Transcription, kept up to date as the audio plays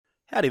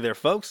Howdy there,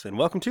 folks, and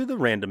welcome to The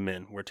Random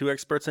Men, where two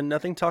experts in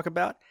nothing talk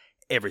about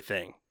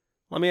everything.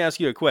 Let me ask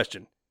you a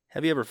question.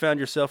 Have you ever found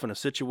yourself in a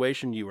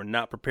situation you were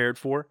not prepared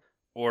for,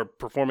 or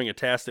performing a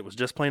task that was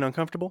just plain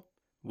uncomfortable?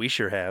 We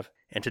sure have,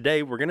 and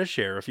today we're going to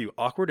share a few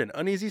awkward and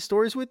uneasy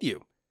stories with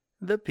you,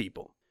 the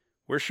people.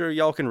 We're sure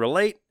y'all can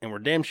relate, and we're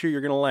damn sure you're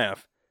going to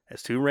laugh,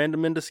 as two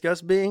random men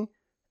discuss being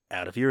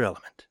out of your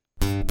element.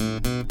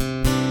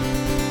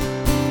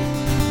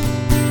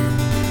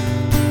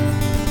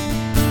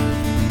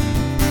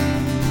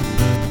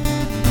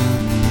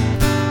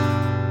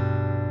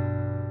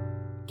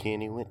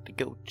 Kenny went to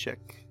go check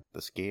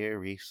the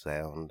scary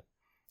sound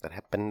that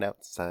happened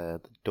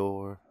outside the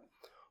door.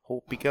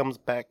 Hope he comes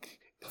back.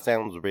 It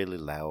sounds really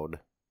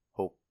loud.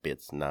 Hope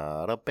it's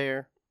not a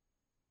bear.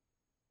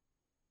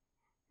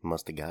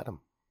 Must have got him.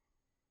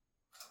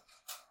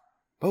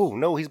 Oh,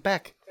 no, he's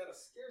back. Kinda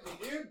scared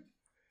me, dude.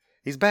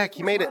 He's back.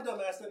 He made it. My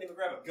dumbass didn't even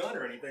grab a gun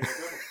or anything.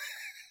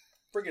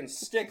 Friggin'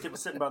 stick that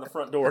was sitting by the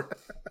front door.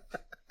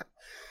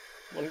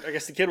 Well, I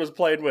guess the kid was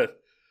playing with.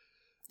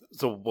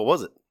 So, what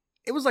was it?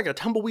 It was like a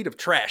tumbleweed of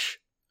trash.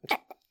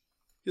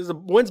 Because the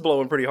wind's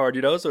blowing pretty hard,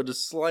 so it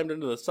just slimed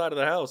into the side of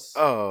the house.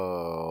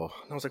 Oh.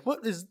 And I was like,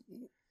 what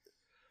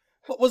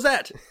was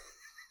that?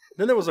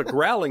 Then there was a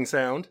growling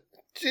sound.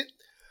 Shit.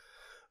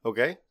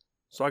 Okay.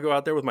 So I go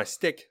out there with my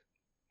stick,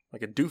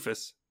 like a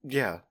doofus.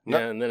 Yeah.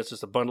 And then it's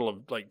just a bundle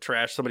of like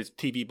trash, somebody's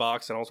TV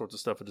box and all sorts of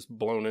stuff had just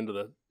blown into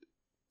the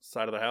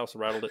side of the house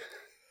and rattled it.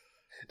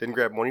 Didn't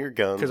grab one of your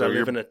guns. Because I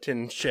live in a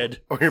tin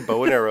shed. Or your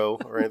bow and arrow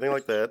or anything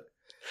like that.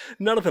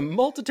 None of the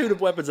multitude of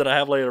weapons that I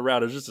have laying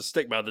around is just a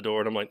stick by the door,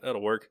 and I'm like,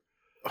 that'll work.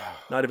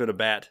 Not even a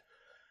bat.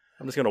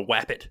 I'm just going to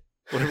whap it,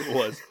 whatever it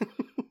was.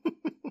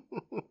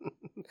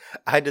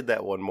 I did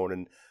that one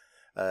morning.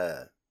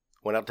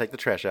 Went out to take the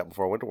trash out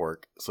before I went to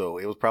work. So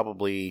it was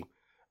probably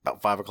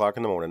about 5 o'clock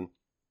in the morning,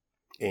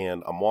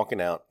 and I'm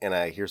walking out, and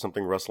I hear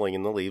something rustling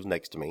in the leaves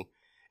next to me.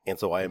 And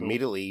so I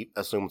immediately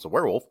assume it's a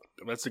werewolf.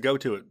 That's the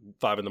go-to at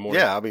 5 in the morning.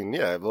 Yeah, I mean,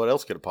 yeah, what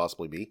else could it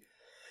possibly be?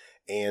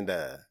 And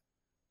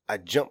I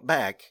jumped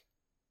back,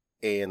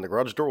 and the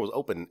garage door was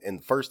open, and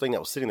the first thing that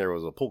was sitting there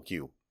was a pool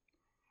cue.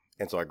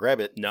 And so I grab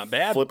it, Not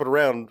bad. flip it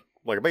around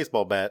like a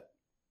baseball bat,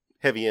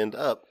 heavy end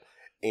up,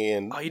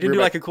 and... Oh, you didn't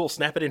do like a cool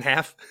snap it in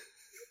half?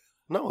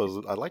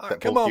 No, I like that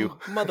come pool on, cue.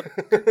 mother...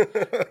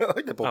 I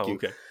like that pool cue.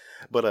 okay.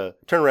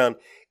 But turn around,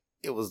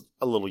 it was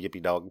a little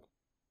yippy dog,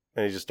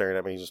 and he's just staring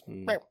at me, just...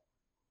 Meow,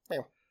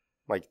 meow.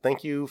 Like,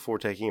 thank you for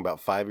taking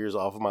about 5 years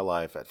off of my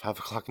life at 5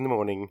 o'clock in the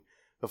morning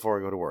before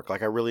I go to work.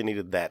 Like, I really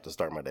needed that to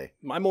start my day.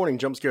 My morning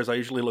jump scares, I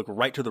usually look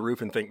right to the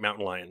roof and think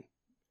mountain lion.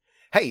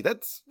 Hey,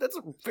 that's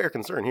a fair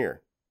concern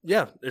here.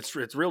 Yeah, it's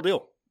real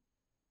deal.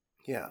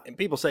 Yeah. And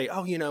people say,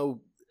 oh, we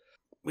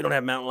don't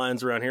have mountain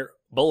lions around here.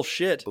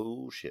 Bullshit.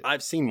 Bullshit.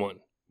 I've seen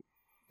one.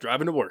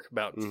 Driving to work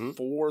about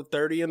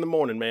 4:30 in the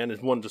morning, man,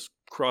 and one just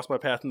crossed my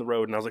path in the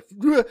road, and I was like,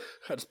 "Ugh."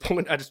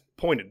 I just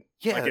pointed.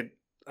 Yeah.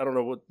 I don't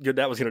know what good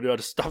that was going to do. I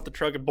just stopped the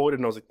truck and pointed,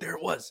 and I was like, there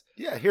it was.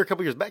 Yeah, here a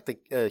couple years back,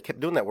 they kept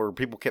doing that where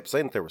people kept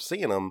saying that they were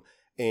seeing them,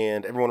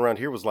 and everyone around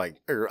here was like,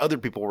 or other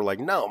people were like,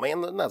 no,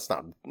 man, that's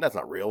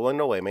not real. Like,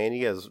 no way, man.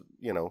 You guys,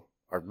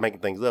 are making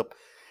things up.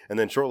 And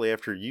then shortly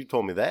after you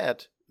told me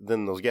that,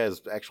 then those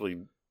guys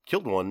actually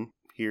killed one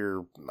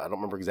here. I don't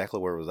remember exactly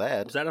where it was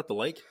at. Was that at the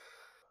lake?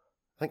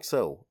 I think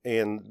so.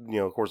 And,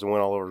 of course, it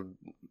went all over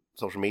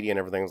social media and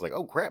everything. I was like,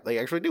 oh, crap, they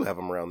actually do have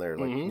them around there.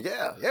 Like,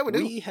 yeah, we do.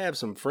 We have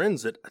some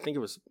friends that I think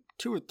it was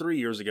 2 or 3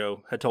 years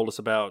ago had told us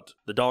about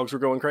the dogs were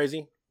going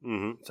crazy.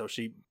 Mm-hmm. So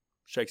she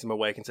shakes them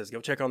awake and says,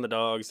 go check on the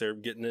dogs. They're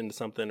getting into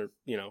something or,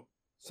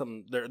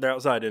 something. They're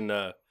outside in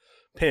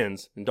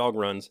pens and dog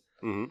runs.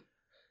 Mm-hmm.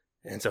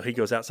 And so he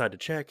goes outside to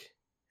check,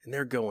 and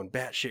they're going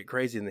batshit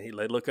crazy. And they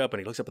look up, and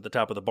he looks up at the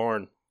top of the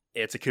barn.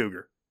 It's a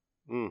cougar.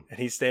 Mm. And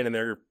he's standing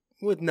there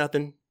with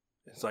nothing.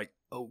 It's like,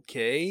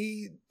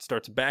 okay.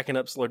 Starts backing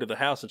up slow to the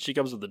house, and she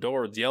comes to the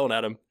door and is yelling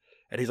at him.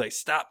 And he's like,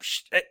 stop.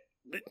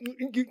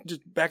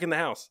 Just back in the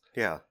house.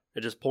 Yeah.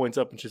 It just points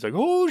up, and she's like,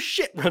 oh,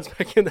 shit. Runs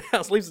back in the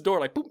house, leaves the door,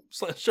 like, boom,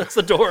 shuts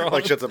the door on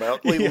Like, him. shuts him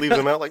out. Leaves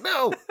him out like,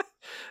 no.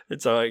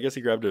 And so I guess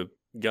he grabbed a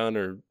gun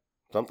or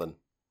Something.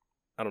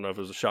 I don't know if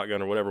it was a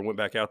shotgun or whatever, went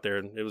back out there,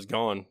 and it was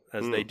gone,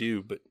 as they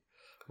do. But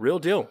real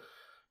deal.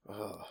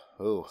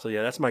 Oh. So,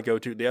 yeah, that's my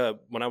go-to. Yeah,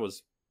 when I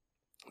was,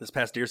 this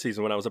past deer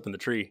season, when I was up in the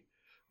tree,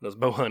 when I was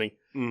bow hunting,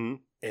 and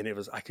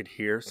I could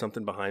hear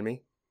something behind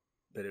me,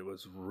 but it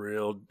was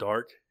real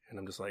dark, and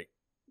I'm just like,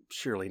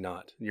 surely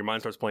not. Your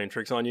mind starts playing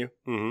tricks on you.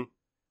 Mm-hmm.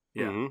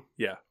 Yeah, Mm-hmm.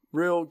 yeah.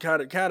 Real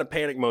kind of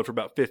panic mode for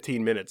about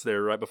 15 minutes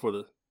there, right before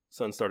the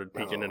sun started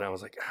peeking, and I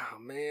was like, oh,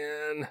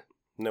 man.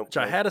 Nope. Which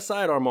I had a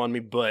sidearm on me,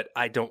 but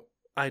I don't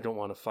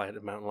want to fight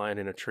a mountain lion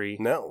in a tree.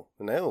 No.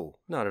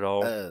 Not at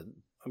all.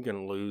 I'm going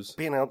to lose.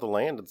 Being out the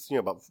land, it's,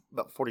 about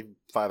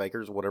 45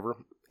 acres or whatever,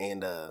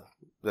 and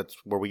that's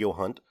where we go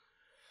hunt.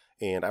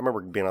 And I remember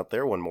being out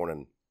there one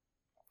morning,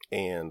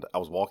 and I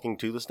was walking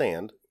to the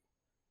stand.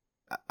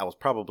 I was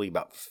probably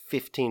about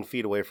 15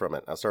 feet away from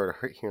it. I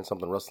started hearing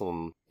something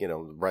rustling,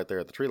 right there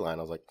at the tree line.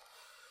 I was like,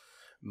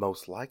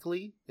 Most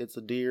likely, it's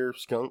a deer,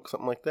 skunk,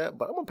 something like that.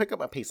 But I'm going to pick up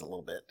my pace a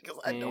little bit because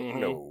I don't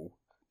know.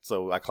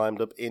 So I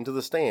climbed up into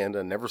the stand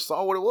and never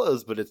saw what it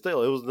was, but it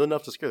was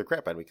enough to scare the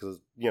crap out of me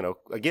because,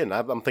 again,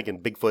 I'm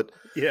thinking Bigfoot.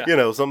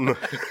 Yeah. Something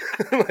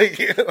like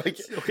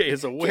okay,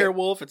 it's a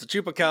werewolf, it's a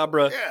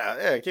chupacabra.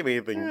 Yeah, it can't be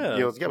anything.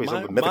 Yeah. It's got to be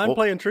something mythical. Mind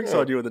playing tricks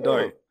on you in the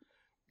dark.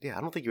 Yeah,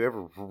 I don't think you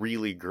ever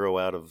really grow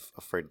out of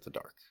afraid of the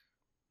dark.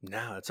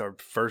 No, it's our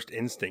first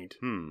instinct.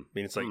 I mean,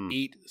 it's like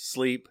eat,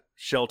 sleep,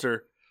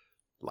 shelter,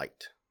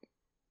 light.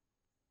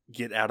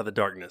 Get out of the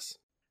darkness.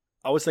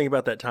 I always think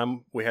about that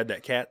time we had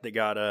that cat that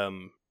got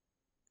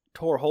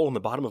tore a hole in the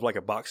bottom of like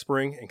a box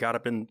spring and got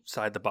up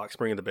inside the box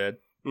spring of the bed.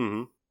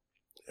 Mm-hmm.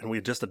 And we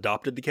had just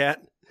adopted the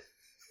cat.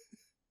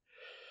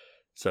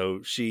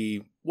 So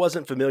she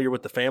wasn't familiar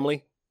with the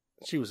family.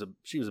 She was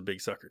a big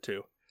sucker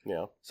too.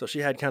 Yeah. So she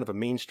had kind of a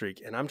mean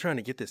streak, and I'm trying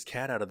to get this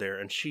cat out of there,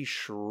 and she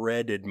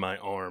shredded my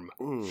arm.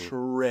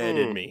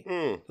 Shredded me.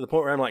 To the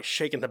point where I'm like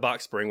shaking the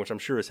box spring, which I'm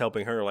sure is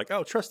helping her. Like,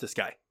 oh, trust this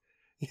guy.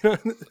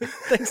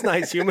 Thanks,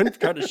 nice human, for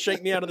trying to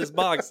shake me out of this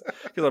box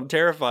because I'm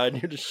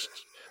terrified. You're just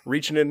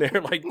reaching in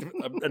there like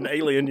an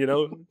alien,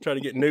 trying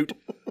to get Newt.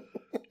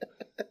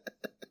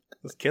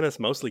 Those Kenneths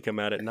mostly come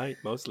out at night,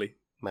 mostly.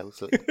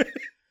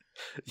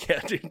 Yeah,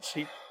 dude,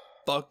 she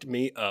fucked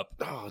me up.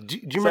 Oh, do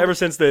you so remember? Ever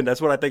since then,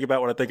 that's what I think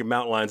about when I think of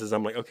mountain lions. Is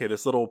I'm like, okay,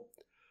 this little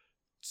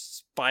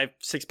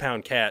 5-6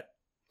 pound cat.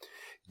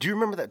 Do you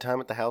remember that time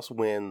at the house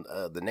when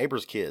the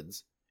neighbor's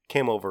kids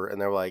came over and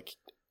they're like,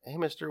 "Hey,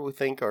 mister, we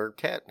think our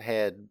cat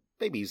had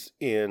babies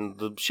in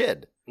the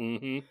shed."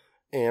 Mm-hmm.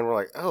 And we're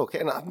like, "Oh, okay."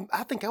 And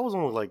I think I was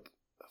only like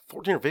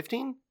 14 or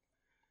 15.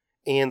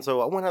 And so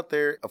I went out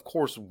there. Of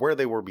course, where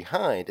they were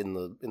behind in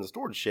the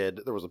storage shed,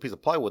 there was a piece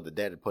of plywood that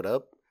Dad had put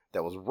up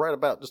that was right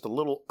about just a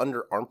little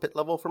under armpit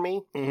level for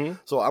me. Mm-hmm.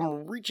 So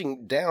I'm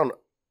reaching down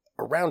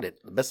around it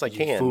the best I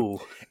can.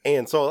 Fool.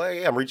 And so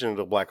I'm reaching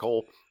into a black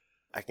hole.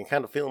 I can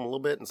kind of feel him a little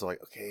bit. And so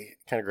okay,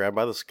 kind of grab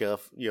by the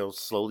scuff,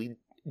 slowly,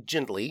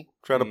 gently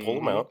try to pull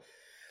them out.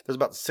 There's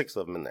about 6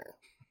 of them in there.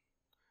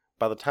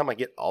 By the time I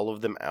get all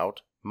of them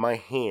out, my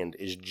hand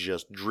is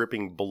just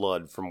dripping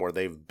blood from where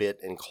they've bit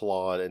and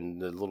clawed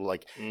and the little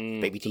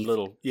baby teeth.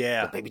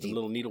 The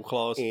little needle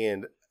claws.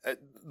 And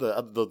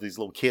these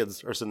little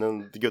kids are sitting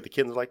there to go with the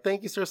kids. They're like,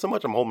 "Thank you, sir, so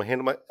much." I'm holding my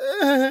hand. I'm like,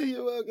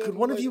 "You're welcome." Could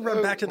one of you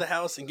run back to the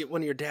house and get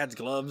one of your dad's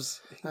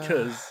gloves?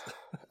 Because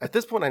at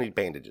this point, I need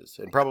bandages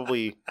and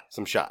probably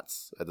some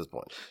shots. At this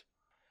point,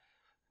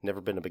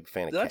 never been a big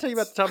fan of cats. Did I tell you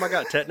about the time I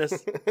got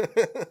tetanus?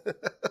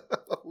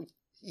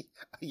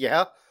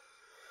 Yeah.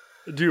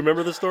 Do you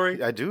remember the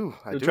story? I do.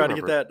 I tried to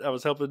get that. I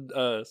was helping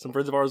some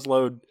friends of ours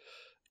load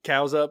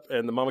cows up,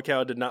 and the mama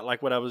cow did not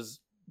like what I was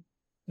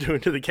doing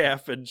to the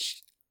calf, and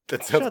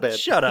that sounds bad.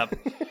 Shut up.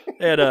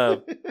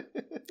 And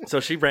so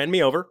she ran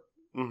me over.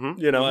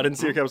 Mm-hmm. I didn't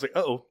see her. I was like,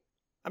 "Oh,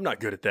 I'm not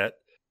good at that."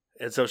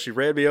 And so she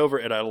ran me over,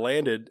 and I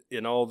landed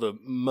in all the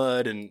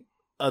mud and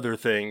other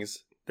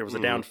things. There was a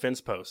downed fence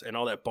post, and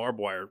all that barbed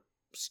wire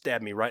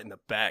stabbed me right in the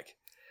back.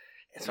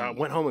 And so I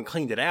went home and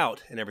cleaned it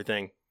out and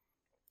everything,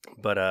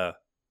 but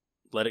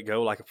let it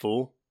go like a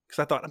fool. Because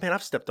I thought, man,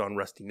 I've stepped on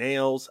rusty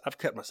nails. I've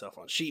cut myself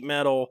on sheet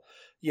metal,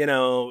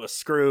 a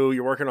screw.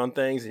 You're working on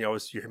things, and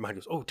your mind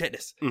goes, "Oh,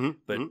 tetanus." Mm-hmm.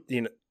 But,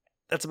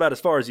 that's about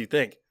as far as you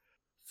think.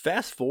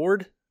 Fast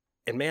forward,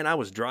 and man, I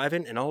was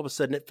driving, and all of a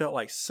sudden it felt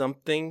like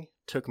something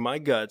took my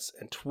guts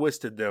and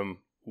twisted them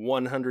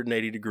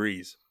 180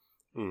 degrees.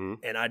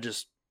 Mm-hmm. And I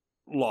just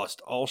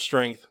lost all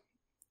strength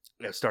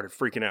and started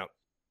freaking out.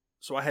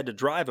 So I had to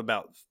drive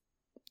about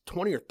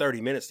 20 or 30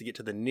 minutes to get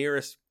to the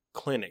nearest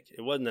clinic.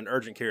 It wasn't an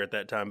urgent care at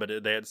that time, but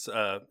it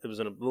was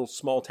in a little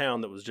small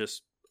town that was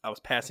just, I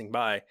was passing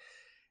by,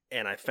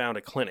 and I found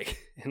a clinic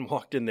and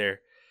walked in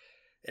there,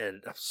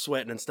 and I'm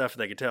sweating and stuff,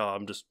 and they could tell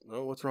I'm just,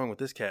 "Oh, what's wrong with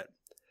this cat?"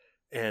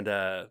 And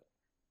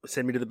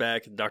send me to the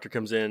back. The doctor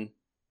comes in.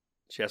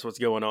 She asks what's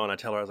going on. I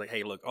tell her, I was like,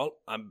 "Hey, look,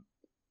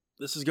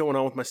 this is going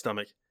on with my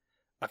stomach.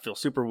 I feel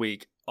super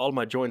weak. All of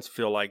my joints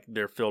feel like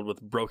they're filled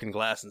with broken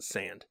glass and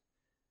sand."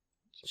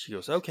 She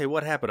goes, "Okay,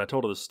 what happened?" I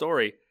told her the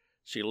story.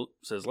 She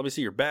says, "Let me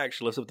see your back."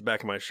 She lifts up the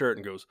back of my shirt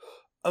and goes,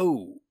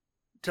 "Oh,"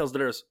 tells the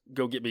nurse,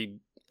 "Go get me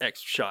X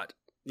shot."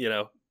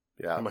 Yeah.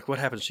 I'm like, "What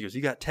happened?" She goes,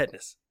 "You got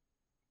tetanus."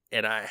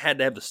 And I had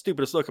to have the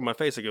stupidest look on my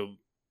face. I go,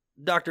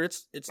 "Doctor,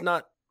 it's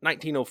not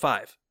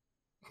 1905.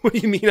 What do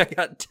you mean I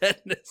got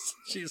tetanus?"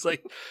 She's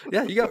like,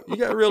 "Yeah, you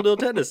got real deal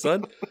tetanus,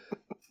 son.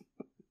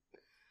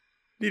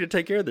 Need to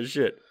take care of this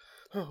shit."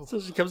 Oh. So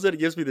she comes in and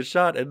gives me the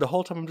shot, and the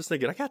whole time I'm just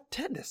thinking, I got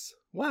tetanus.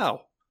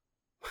 Wow.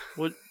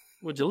 Would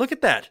you look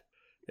at that?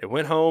 It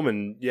went home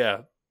and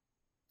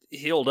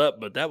healed up,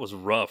 but that was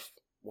rough.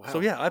 Wow. So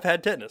I've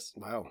had tetanus.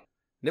 Wow.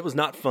 And it was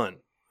not fun.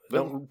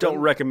 Don't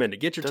recommend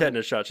it. Get your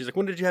tetanus shot. She's like,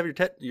 "When did you have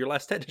your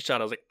last tetanus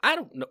shot?" I was like, "I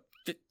don't know,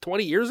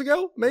 20 years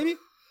ago, maybe."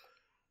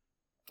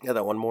 Yeah,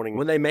 that one morning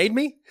when they made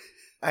me.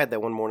 I had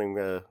that one morning.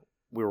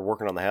 We were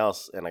working on the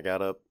house, and I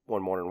got up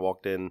one morning,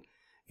 walked in,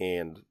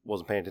 and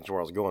wasn't paying attention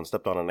where I was going.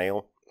 Stepped on a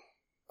nail.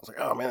 I was like,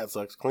 "Oh man, that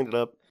sucks." Cleaned it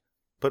up,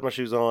 put my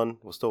shoes on.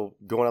 Was still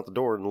going out the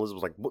door, and Liz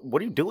was like,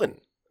 "What are you doing?"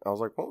 I was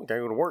like, well, I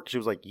gotta go to work. She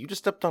was like, you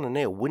just stepped on a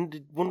nail. When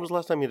was the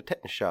last time you had a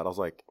tetanus shot? I was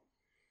like,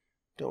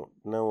 don't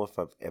know if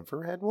I've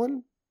ever had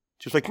one.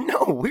 She was like,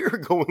 no, we're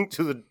going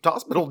to the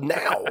hospital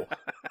now.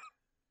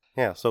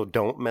 Yeah, so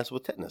don't mess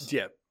with tetanus.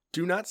 Yeah,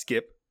 do not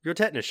skip your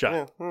tetanus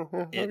shot.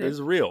 Yeah, It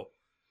is real.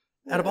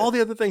 Out of all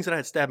the other things that I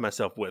had stabbed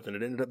myself with, and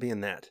it ended up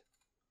being that.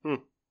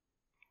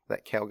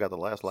 That cow got the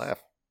last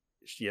laugh.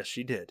 Yes,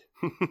 she did.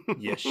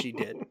 Yes, she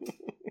did.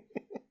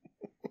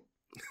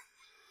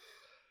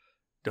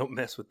 Don't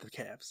mess with the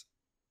calves.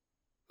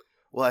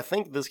 Well, I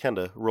think this kind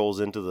of rolls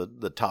into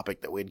the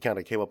topic that we'd kind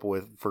of came up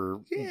with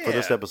for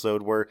this Yeah.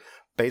 episode, where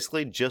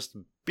basically just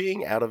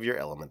being out of your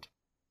element.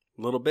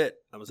 A little bit.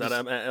 I was out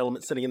of my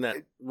element sitting in that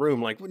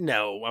room like,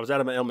 no, I was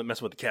out of my element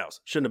messing with the cows.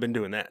 Shouldn't have been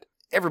doing that.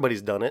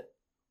 Everybody's done it,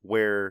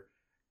 where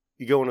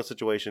you go in a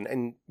situation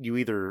and you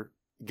either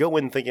go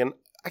in thinking,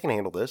 I can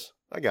handle this,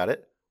 I got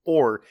it,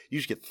 or you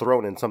just get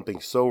thrown in something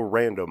so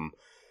random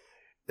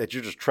that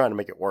you're just trying to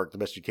make it work the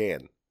best you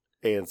can.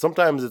 And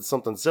sometimes it's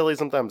something silly,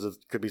 sometimes it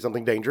could be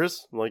something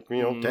dangerous, like,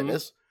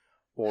 tetanus,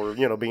 or,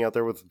 being out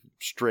there with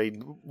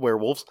strayed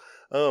werewolves.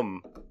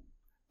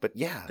 But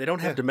yeah. They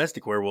don't have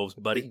domestic werewolves,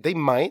 buddy. They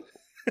might.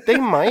 They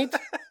might.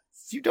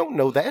 You don't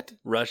know that.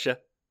 Russia.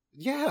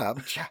 Yeah.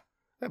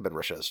 I bet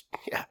Russia's.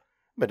 Yeah.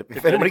 But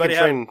if anybody can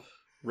train.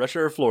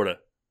 Russia or Florida?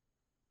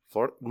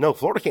 Florida? No,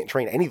 Florida can't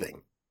train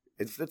anything.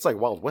 It's like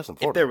Wild West in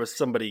Florida. If there was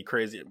somebody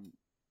crazy,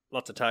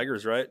 lots of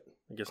tigers, right?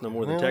 I guess no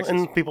more than Texas.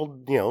 And people,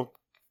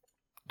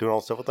 doing all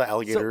the stuff with the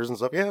alligators and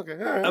stuff. Yeah, okay. All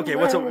right, Okay,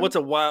 what's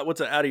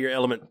a out of your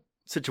element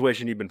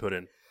situation you've been put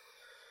in?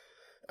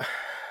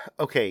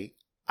 Okay,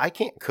 I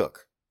can't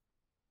cook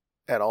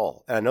at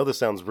all. And I know this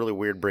sounds really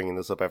weird bringing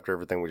this up after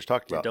everything we just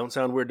talked about. It don't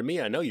sound weird to me.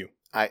 I know you.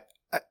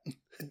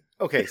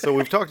 Okay, so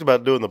we've talked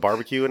about doing the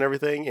barbecue and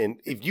everything, and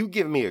if you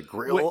give me a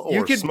grill or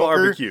you can smoker,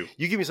 barbecue.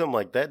 You give me something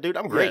like that, dude,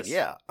 I'm great. Yes.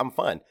 Yeah, I'm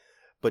fine.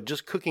 But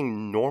just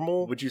cooking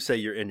normal, Would you say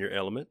you're in your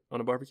element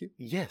on a barbecue?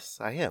 yes,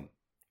 I am.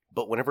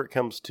 But whenever it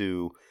comes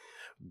to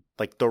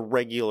like the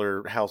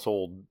regular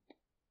household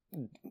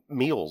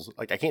meals,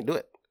 like I can't do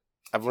it.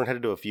 I've learned how to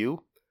do a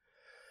few,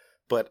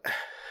 but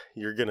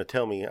you're gonna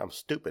tell me I'm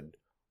stupid.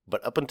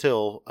 But up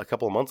until a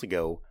couple of months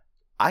ago,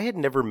 I had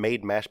never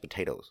made mashed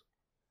potatoes.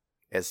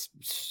 As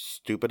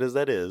stupid as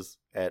that is,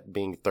 at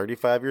being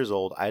 35 years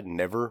old, I had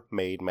never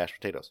made mashed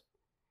potatoes.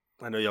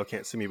 I know y'all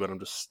can't see me, but I'm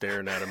just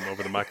staring at him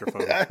over the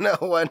microphone. I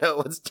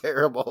know, it's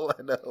terrible,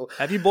 I know.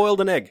 Have you boiled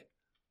an egg?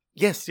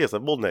 Yes, I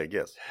boiled an egg,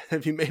 yes.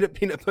 Have you made a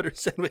peanut butter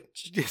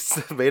sandwich?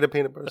 Yes, I made a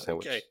peanut butter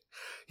sandwich. Okay.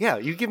 Yeah,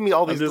 you give me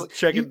all I'm these... just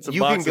checking some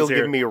you can boxes go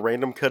here. give me a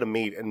random cut of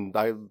meat, and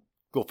I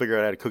go figure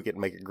out how to cook it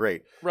and make it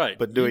great. Right.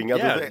 But doing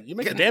other things... you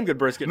make a damn good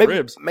brisket and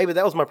ribs. Maybe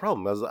that was my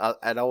problem.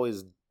 I'd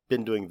always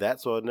been doing that,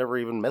 so I'd never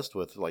even messed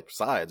with like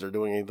sides or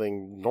doing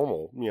anything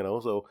normal,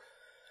 so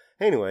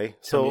anyway,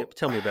 Tell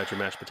me about your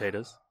mashed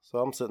potatoes. So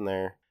I'm sitting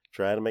there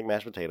trying to make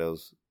mashed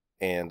potatoes,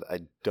 and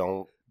I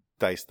don't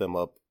dice them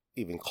up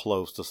even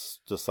close to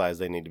the size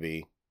they need to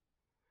be,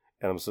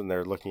 and I'm sitting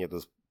there looking at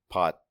this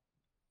pot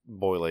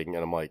boiling,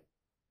 and I'm like,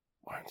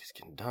 why aren't these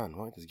getting done?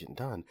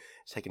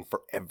 It's taking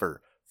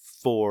forever.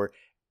 My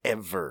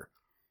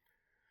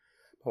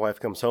wife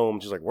comes home,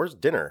 she's like, where's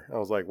dinner? I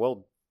was like,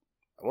 well,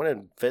 I went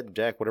and fed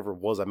Jack whatever it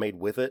was I made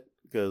with it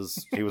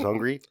because he was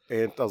hungry.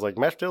 And I was like,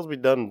 mashed potatoes will be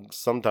done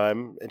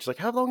sometime. And she's like,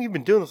 how long have you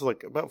been doing this? I was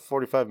like, about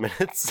 45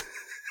 minutes.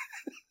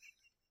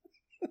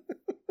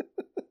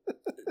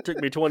 It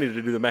took me 20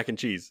 to do the mac and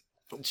cheese.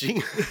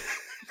 She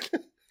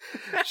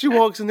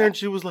walks in there and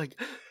she was like,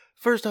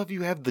 first off,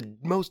 you have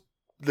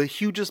the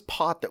hugest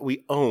pot that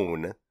we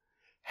own,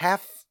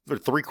 half or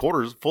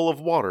 3/4 full of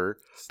water.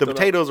 The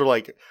potatoes are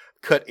like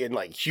cut in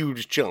like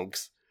huge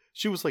chunks.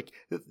 She was like,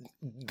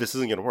 this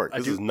isn't going to work.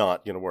 This is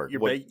not going to work.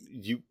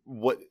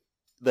 What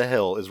the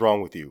hell is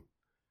wrong with you?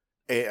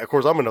 And of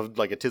course, I'm in a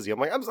tizzy. I'm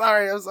like, I'm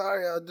sorry. I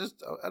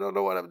don't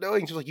know what I'm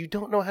doing. She's like, you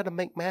don't know how to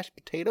make mashed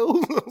potatoes?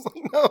 I was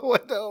like, no, I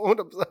don't.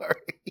 I'm sorry.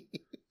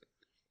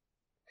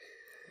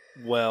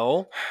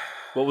 Well,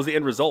 what was the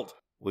end result?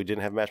 We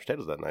didn't have mashed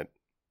potatoes that night.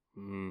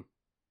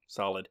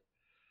 Solid.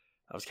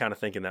 I was kind of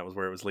thinking that was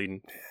where it was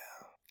leading.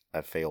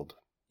 I failed.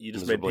 You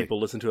just miserably. made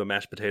people listen to a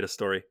mashed potato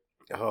story.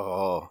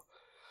 Oh.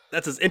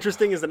 That's as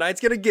interesting as the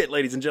night's going to get,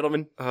 ladies and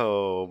gentlemen.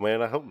 Oh,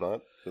 man, I hope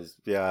not. 'Cause,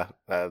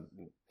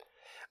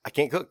 I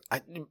can't cook.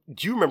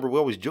 Do you remember we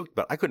always joked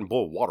about I couldn't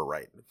boil water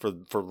right for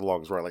the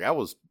longest run? Like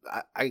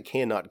I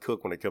cannot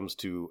cook when it comes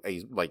to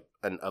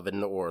an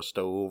oven or a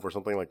stove or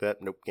something like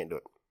that. Nope, can't do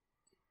it.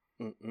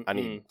 I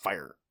need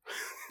fire.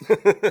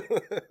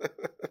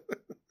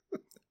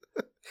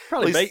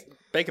 Probably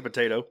bake a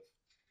potato.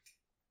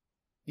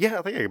 Yeah,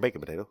 I think I can bake a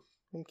potato.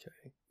 Okay.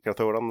 Can I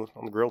throw it on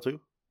the grill too?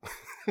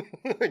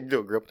 I can do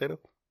a grilled potato.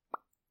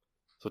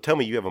 So tell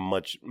me you have a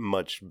much,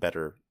 much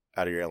better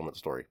out of your element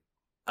story.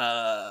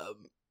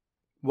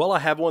 Well, I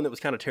have one that was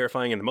kind of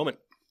terrifying in the moment.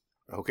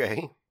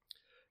 Okay.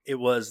 It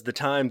was the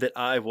time that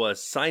I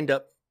was signed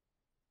up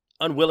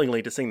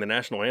unwillingly to sing the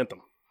national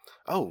anthem.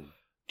 Oh,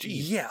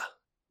 geez. Yeah.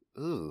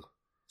 Ooh.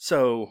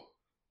 So.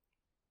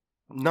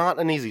 Not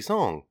an easy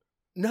song.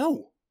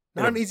 No.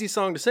 Not an easy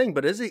song to sing,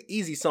 but it's an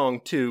easy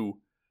song to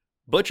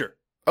butcher.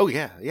 Oh,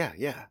 yeah.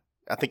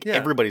 I think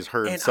everybody's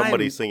heard And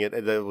somebody sing it,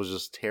 and it was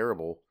just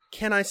terrible.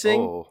 Can I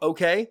sing? Oh.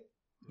 Okay.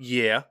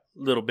 Yeah, a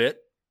little bit.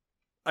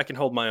 I can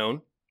hold my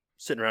own.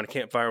 Sitting around a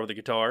campfire with a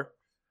guitar,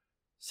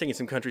 singing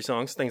some country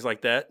songs, things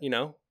like that,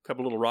 a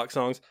couple little rock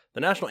songs.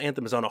 The national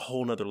anthem is on a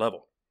whole nother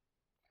level.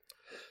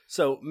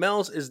 So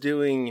Mel's is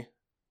doing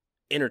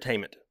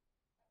entertainment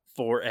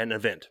for an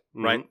event,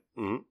 right?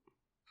 Mm-hmm.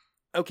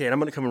 Okay, and I'm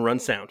going to come and run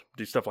sound,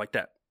 do stuff like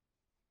that.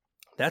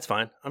 That's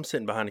fine. I'm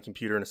sitting behind a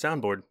computer and a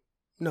soundboard.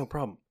 No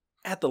problem.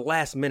 At the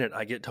last minute,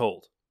 I get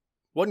told.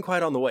 Wasn't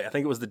quite on the way. I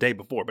think it was the day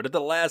before. But at the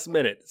last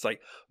minute, it's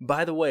like,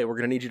 by the way, we're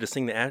going to need you to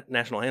sing the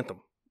national anthem.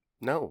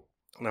 No.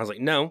 And I was like,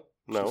 no.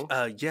 No.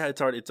 Yeah,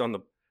 it's on the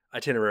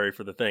itinerary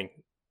for the thing.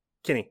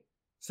 Kenny,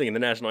 singing the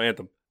national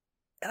anthem.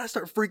 And I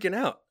start freaking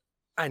out.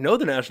 I know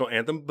the national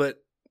anthem,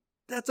 but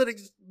that's a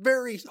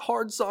very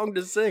hard song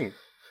to sing.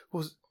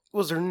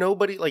 Was there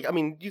nobody,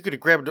 you could have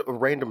grabbed a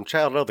random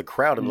child out of the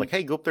crowd and be like,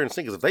 hey, go up there and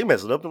sing, because if they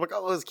mess it up, they're like,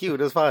 oh, it's cute,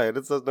 it's fine,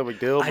 it's no big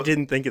deal. But... I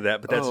didn't think of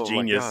that, but that's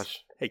genius. My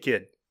gosh. Hey,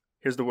 kid,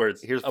 here's the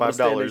words. Here's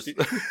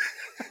 $5.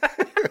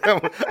 I'm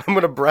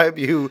going to bribe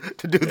you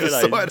to do this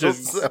so I don't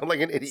sound like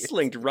an idiot.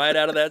 Slinked right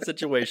out of that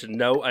situation.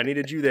 No, I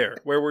needed you there.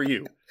 Where were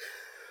you?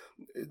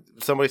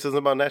 Somebody says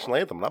about national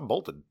anthem, and I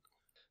bolted.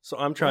 So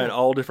I'm trying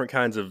all different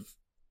kinds of,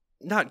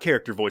 not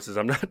character voices.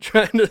 I'm not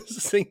trying to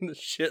sing the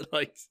shit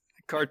like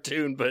a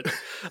cartoon, but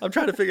I'm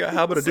trying to figure out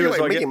how I'm going to do it.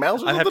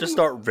 So I have to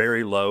start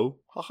very low,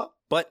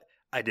 but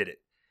I did it.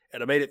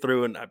 And I made it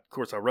through, and of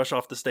course I rush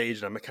off the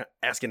stage, and I'm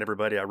asking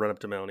everybody. I run up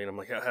to Melanie, and I'm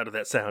like, how did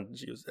that sound? And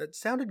she goes, it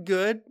sounded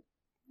good.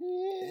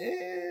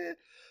 Yeah.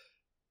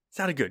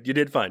 Sounded good. You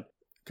did fine.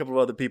 A couple of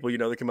other people,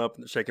 they come up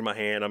and they're shaking my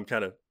hand. I'm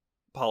kind of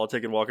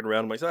politicking, walking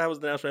around. I'm like, so how was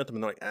the national anthem?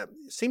 And they're like,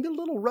 it seemed a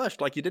little rushed,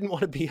 like you didn't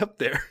want to be up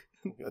there.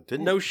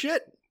 No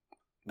shit.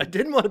 I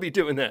didn't want to be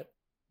doing that.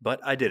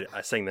 But I did it.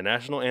 I sang the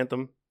national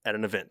anthem at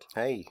an event.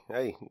 Hey.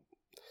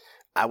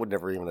 I would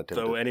never even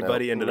attempt Throw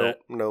anybody into that.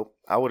 No.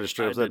 I would have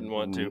straight up said, didn't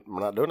want to.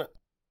 We're not doing it.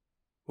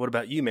 What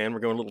about you, man?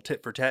 We're going a little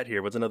tit for tat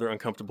here. What's another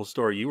uncomfortable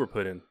story you were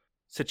put in,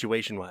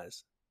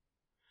 situation-wise?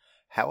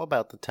 How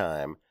about the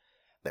time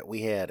that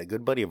we had a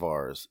good buddy of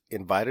ours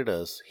invited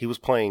us? He was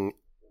playing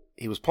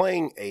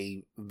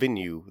a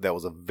venue that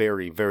was a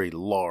very, very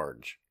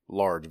large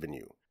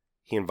venue.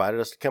 He invited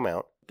us to come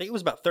out. I think it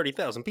was about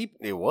 30,000 people.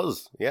 It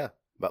was, yeah,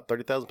 about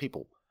 30,000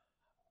 people.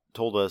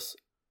 Told us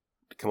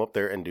to come up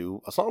there and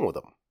do a song with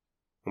them.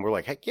 And we're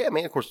like, heck yeah,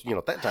 man. Of course,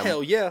 at that time,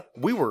 hell yeah,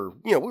 we were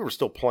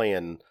still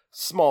playing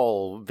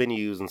small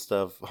venues and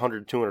stuff,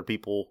 100, 200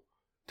 people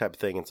type of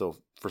thing. And so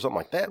for something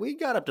like that, we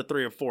got up to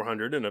 300 or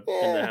 400 in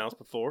the house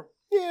before.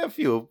 Yeah, a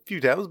few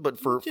times. But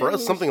for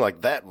us, something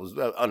like that was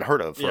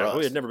unheard of for us.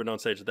 We had never been on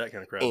stage with that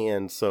kind of crowd.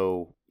 And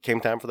so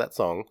came time for that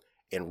song.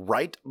 And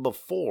right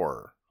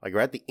before, right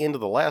at the end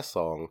of the last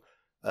song,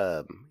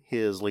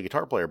 his lead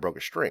guitar player broke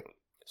a string.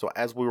 So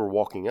as we were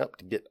walking up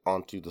to get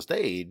onto the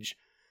stage,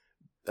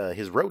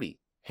 his roadie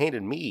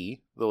handed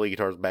me the lead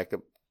guitar's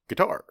backup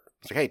guitar.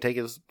 He's like, hey, take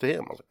it to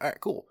him. I was like, all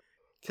right, cool.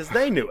 Because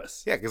they knew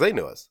us. Yeah, because they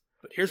knew us.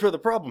 But here's where the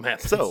problem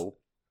happens. So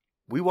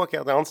we walk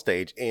out there on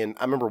stage, and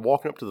I remember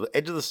walking up to the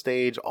edge of the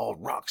stage, all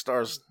rock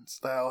stars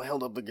style,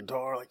 held up the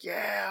guitar, like,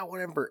 yeah,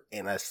 whatever.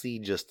 And I see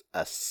just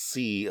a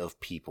sea of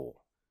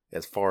people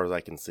as far as I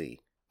can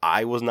see.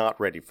 I was not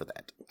ready for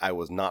that. I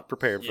was not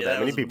prepared for that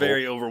many people.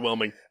 Very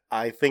overwhelming.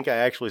 I think I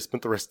actually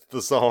spent the rest of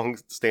the song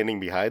standing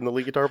behind the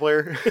lead guitar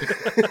player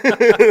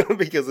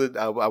because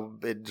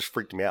it just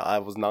freaked me out. I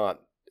was not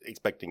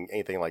expecting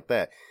anything like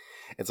that.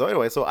 And so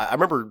anyway, I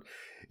remember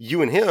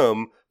you and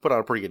him put on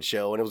a pretty good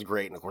show, and it was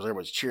great. And of course,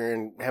 everyone's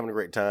cheering, having a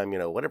great time,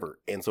 whatever.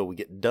 And so we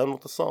get done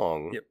with the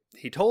song. Yep.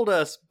 He told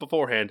us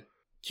beforehand,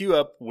 cue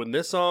up when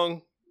this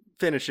song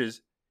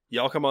finishes.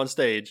 Y'all come on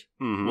stage.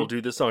 Mm-hmm. We'll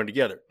do this song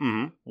together.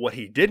 Mm-hmm. What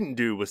he didn't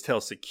do was tell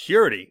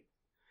security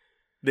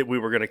that we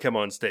were going to come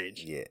on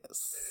stage.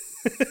 Yes.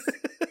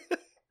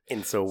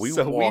 And so we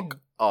walk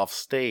off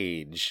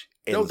stage.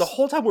 And no, the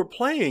whole time we're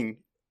playing,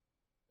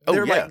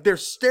 they're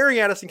staring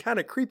at us and kind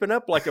of creeping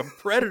up like a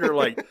predator,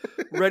 like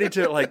ready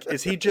to,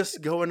 is he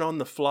just going on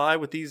the fly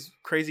with these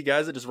crazy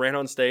guys that just ran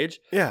on stage?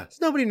 Yeah.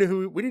 Nobody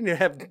knew we didn't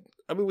have.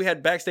 We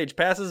had backstage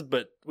passes,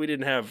 but we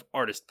didn't have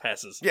artist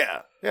passes.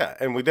 Yeah, yeah.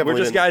 And we definitely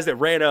we're just guys that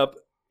ran up.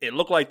 It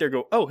looked like they're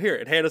here,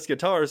 and hand us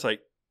guitars.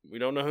 Like, we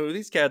don't know who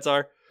these cats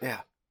are.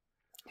 Yeah.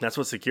 That's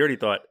what security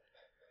thought.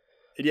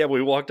 And yeah,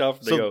 we walked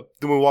off. Then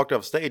we walked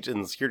off stage,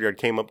 and the security guard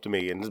came up to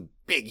me, and this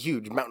big,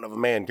 huge mountain of a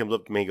man comes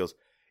up to me and goes,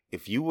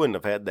 if you wouldn't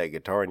have had that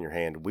guitar in your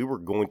hand, we were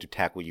going to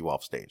tackle you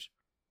off stage.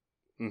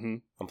 Mm-hmm.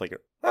 I'm thinking,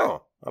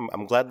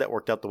 I'm glad that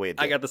worked out the way it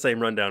did. I got the same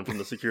rundown from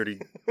the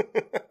security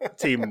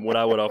team when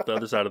I went off the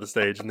other side of the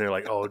stage, and they're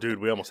like, "Oh, dude,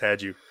 we almost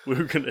had you. We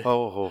were gonna."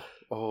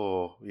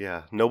 Oh,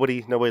 yeah.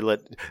 Nobody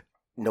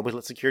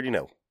let security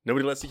know.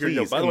 Nobody let security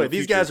know. By the way,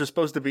 these guys are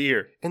supposed to be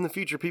here. In the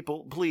future,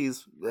 people,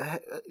 please.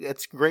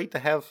 It's great to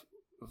have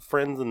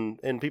friends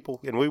and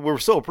people, and we were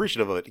so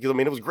appreciative of it because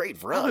it was great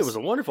for us. It was a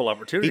wonderful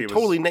opportunity. He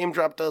totally name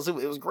dropped us. It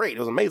was great. It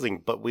was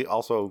amazing, but we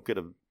also could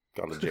have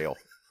gone to jail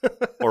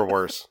or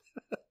worse.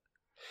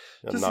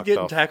 Just Knocked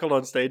getting off. tackled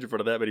on stage in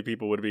front of that many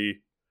people would be,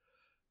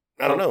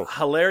 I don't know.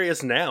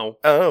 hilarious now.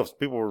 I don't know if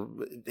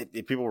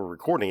people were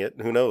recording it.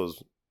 Who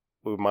knows?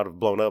 We might have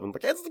blown up and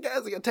like, that's the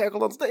guys that got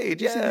tackled on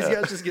stage. You Yeah, see these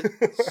guys just get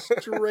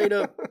straight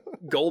up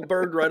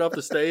Goldberg right off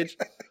the stage.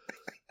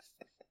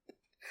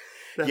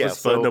 That Yeah, was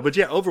fun so- though. But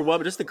yeah,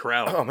 overwhelming. Just the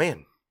crowd. Oh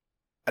man,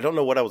 I don't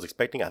know what I was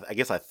expecting. I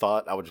guess I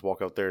thought I would just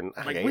walk out there and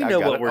Like okay, we I know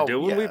got what it. we're Oh,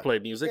 doing. We yeah. play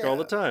music all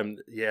the Yeah. time.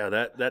 Yeah,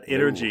 that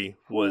energy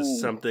was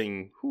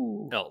something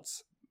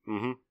else.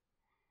 Mm-hmm.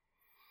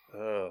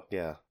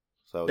 Yeah.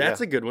 So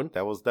That's a good one.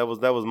 that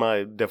was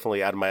my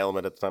definitely out of my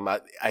element at the time.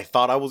 I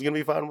thought I was gonna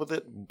be fine with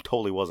it.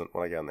 Totally wasn't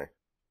when I got in there.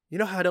 You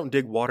know how I don't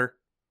dig water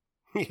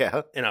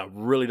Yeah. and I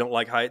really don't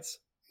like heights?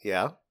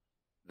 Yeah.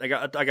 I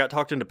got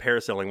talked into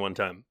parasailing one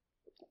time.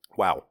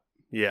 Wow.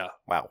 Yeah.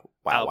 Wow.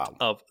 Out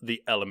of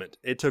the element.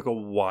 It took a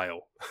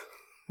while.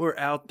 We're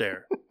out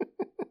there.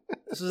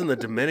 This is in the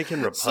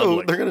Dominican So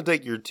Republic. they're gonna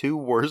take your two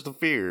worst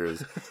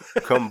fears,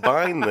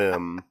 combine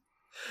them,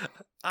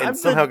 and I'm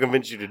somehow the,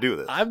 convince you to do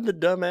this. I'm the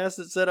dumbass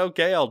that said,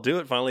 okay, I'll do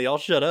it. Finally, y'all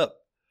shut up.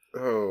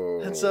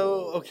 Oh. And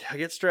so, okay, I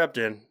get strapped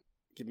in,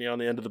 get me on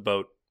the end of the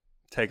boat,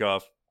 take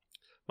off.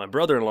 My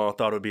brother-in-law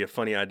thought it would be a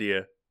funny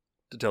idea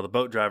to tell the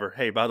boat driver,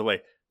 hey, by the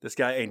way, this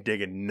guy ain't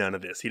digging none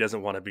of this. He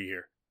doesn't want to be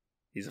here.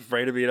 He's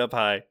afraid of being up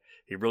high.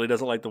 He really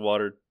doesn't like the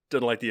water,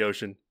 doesn't like the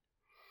ocean.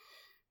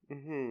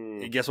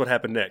 Mhm. And guess what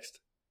happened next?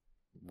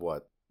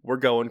 What? We're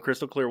going,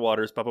 crystal clear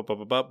waters, pop, pop, pop,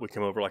 pop, pop. We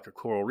come over like a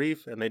coral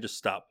reef, and they just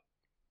stop.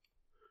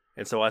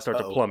 And so I start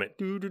to Uh-oh. plummet,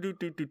 do,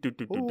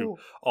 Ooh.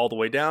 all the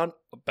way down.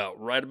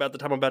 Right about the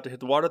time I'm about to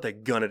hit the water, they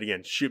gun it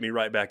again, shoot me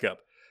right back up.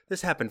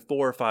 This happened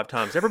 4 or 5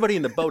 times. Everybody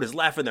in the boat is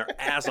laughing their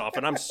ass off,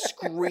 and I'm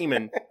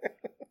screaming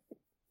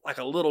like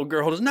a little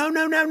girl. Just no,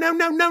 no, no, no,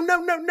 no, no, no,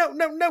 no, no,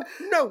 no, no,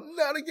 no,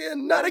 Not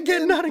again. not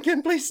again, not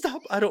again. Please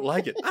stop. I don't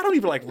like it. I don't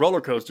even like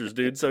roller coasters,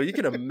 dude. So you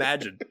can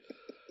imagine.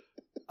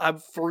 I'm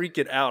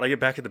freaking out. I get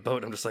back in the boat,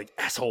 and I'm just like,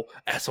 asshole,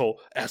 asshole,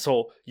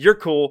 asshole. You're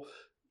cool,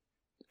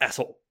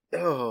 asshole.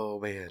 Oh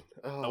man.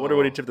 Oh. I wonder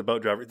what he tipped the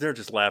boat driver. They're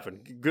just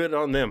laughing. Good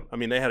on them. I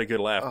mean, they had a good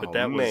laugh, but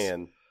that was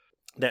man.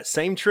 that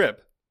same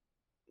trip.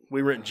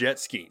 We were at jet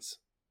skis.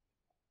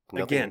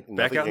 Again,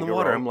 back out in can the go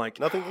water, wrong. I'm like,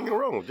 nothing can go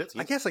wrong with jet skis.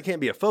 I guess I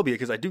can't be a phobia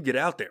because I do get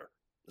out there.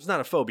 It's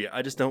not a phobia.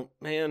 I just don't,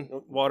 man,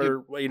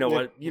 water, you know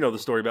what? You know the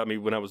story about me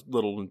when I was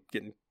little and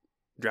getting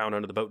drowned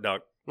under the boat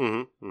dock.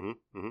 Mm-hmm.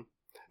 Mm-hmm. Mm-hmm.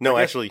 No,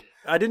 I guess actually,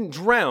 I didn't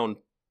drown,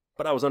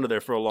 but I was under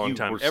there for a long you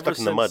time. were stuck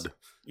in the mud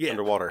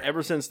underwater.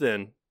 Ever since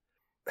then,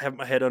 have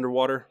my head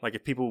underwater. Like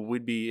if people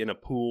would be in a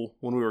pool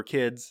when we were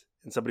kids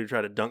and somebody would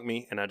try to dunk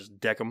me and I just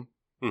deck them,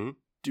 Mhm.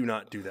 do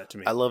not do that to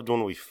me. I loved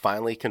when we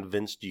finally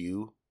convinced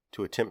you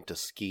to attempt to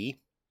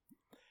ski,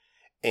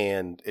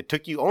 and it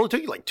only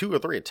took you like 2 or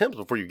 3 attempts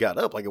before you got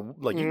up. You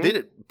Mhm. did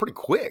it pretty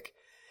quick,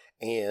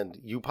 and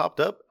you popped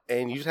up,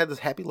 and you just had this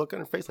happy look on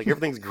your face, like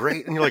everything's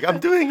great, and you're like, "I'm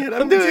doing it,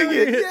 I'm doing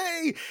it,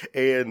 yay!"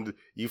 And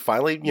you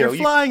finally, You're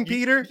flying,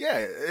 Peter.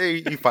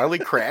 you finally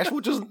crash,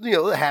 which is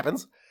it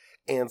happens.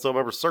 And so I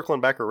remember circling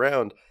back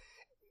around.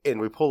 And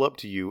we pull up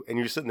to you, and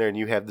you're sitting there, and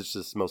you have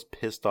this most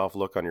pissed off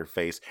look on your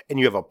face, and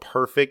you have a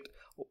perfect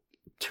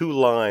 2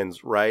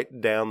 lines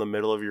right down the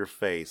middle of your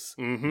face,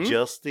 Mm-hmm.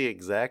 just the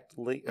exact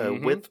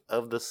Mhm. width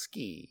of the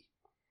ski.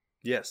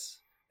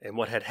 Yes. And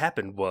what had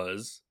happened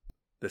was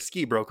the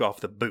ski broke off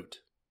the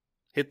boot.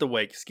 Hit the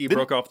wake, ski Didn't-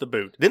 broke off the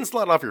boot. Didn't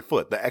slide off your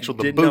foot. The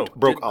Did- boot no,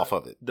 broke did- off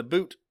of it. The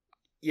boot,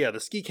 yeah, the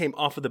ski came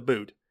off of the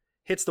boot,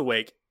 hits the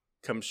wake,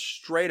 comes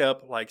straight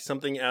up like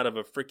something out of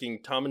a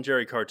freaking Tom and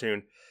Jerry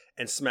cartoon,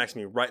 and smacks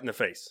me right in the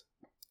face.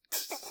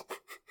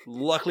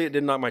 Luckily, it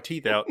didn't knock my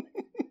teeth out.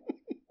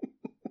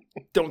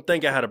 Don't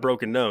think I had a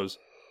broken nose.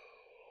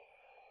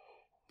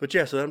 But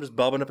yeah, so I'm just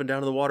bobbing up and down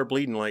in the water,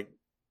 bleeding like,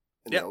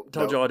 yep,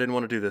 told y'all I didn't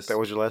want to do this. That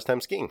was your last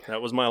time skiing.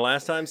 That was my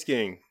last time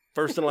skiing.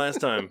 First and last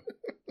time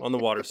on the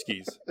water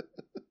skis.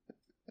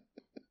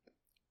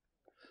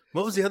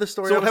 What was the other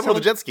story? So I what was happened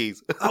with the telling? jet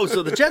skis? Oh,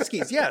 so the jet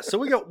skis, yeah. So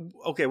we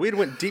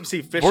went deep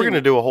sea fishing. We're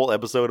gonna do a whole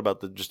episode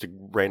about just the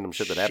random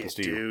shit that happens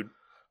to you. dude.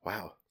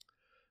 Wow.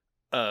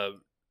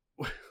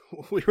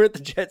 We were at the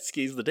jet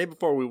skis the day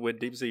before we went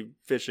deep sea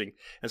fishing,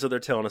 and so they're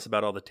telling us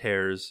about all the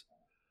terrors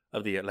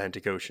of the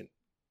Atlantic Ocean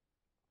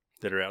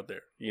that are out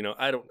there.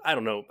 I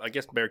don't know. I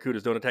guess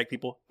barracudas don't attack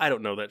people. I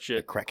don't know that The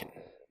shit. Kraken.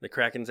 The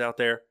Kraken's out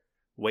there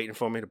waiting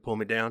for me to pull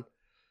me down.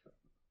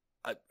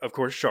 Of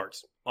course,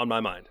 sharks on my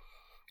mind.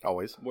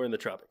 Always. We're in the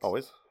tropics.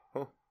 Always.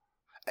 Huh.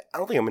 I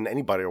don't think I'm in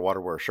any body or water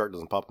where a shark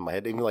doesn't pop in my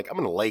head. Even I'm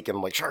in a lake and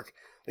I'm like, shark.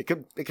 It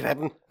could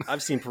happen.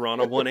 I've seen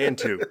piranha 1 and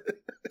 2.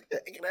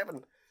 It can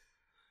happen.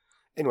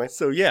 Anyway.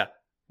 So yeah,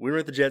 we were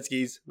at the jet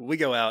skis. We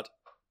go out.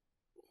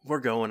 We're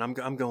going. I'm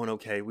going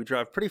okay. We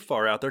drive pretty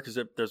far out there because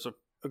there's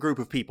a group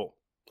of people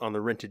on the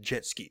rented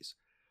jet skis.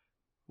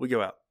 We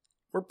go out.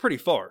 We're pretty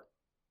far.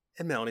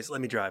 And Melanie's, let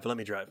me drive. No,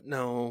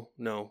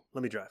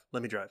 let me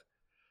drive.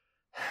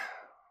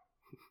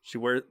 She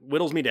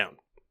whittles me down.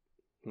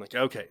 I'm like,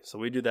 okay. So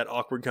we do that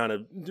awkward kind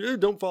of,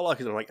 don't fall off.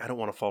 Because I'm like, I don't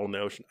want to fall in the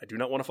ocean. I do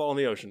not want to fall in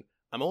the ocean.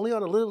 I'm only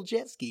on a little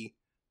jet ski,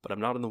 but I'm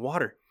not in the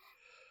water.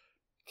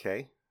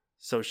 Okay.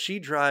 So she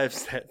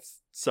drives that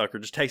sucker,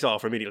 just takes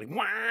off immediately.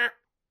 Wah!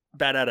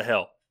 Bat out of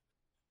hell.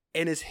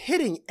 And is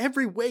hitting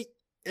every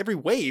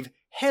wave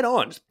head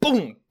on. Just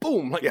boom,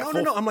 boom. Like, Yeah,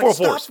 no. I'm full like,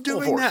 stop force, full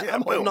doing force. that. Yeah,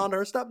 I'm holding boom. on to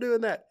her. Stop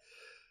doing that.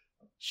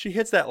 She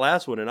hits that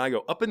last one, and I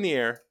go up in the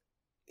air,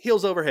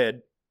 heels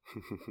overhead,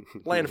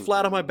 land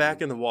flat on my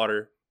back in the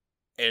water.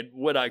 And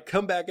when I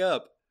come back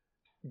up,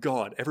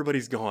 gone.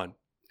 Everybody's gone.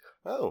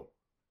 Oh,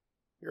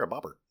 you're a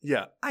bobber.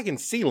 Yeah, I can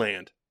see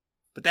land,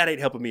 but that ain't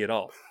helping me at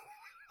all.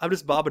 I'm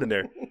just bobbing in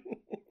there.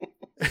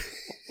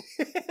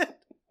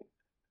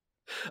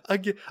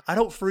 I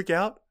don't freak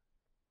out.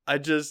 I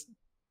just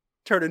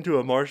turn into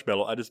a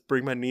marshmallow. I just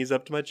bring my knees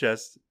up to my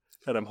chest,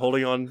 and I'm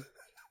holding on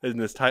in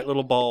this tight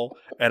little ball,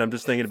 and I'm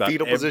just thinking about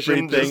Fetal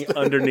position, everything just-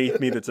 underneath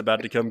me that's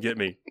about to come get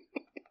me.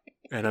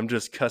 And I'm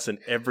just cussing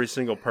every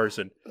single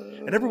person.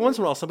 And every once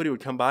in a while, somebody would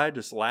come by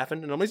just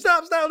laughing, and I'm like,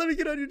 stop, let me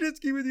get on your jet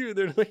ski with you. And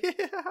they're like, yeah.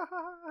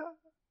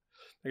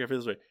 I got to feel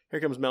this way. Here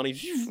comes Melanie.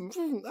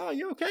 Oh,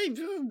 you okay?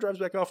 Drives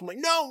back off. I'm like,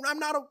 no, I'm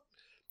not.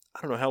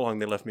 I don't know how long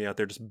they left me out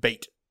there, just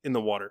bait in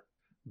the water,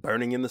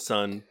 burning in the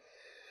sun.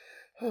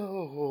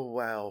 Oh,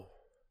 wow.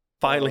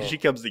 Finally, Oh. she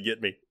comes to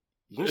get me.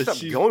 You can stop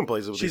She's- going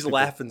places with She's these people.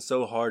 laughing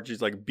so hard,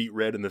 she's like beat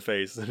red in the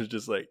face. And it's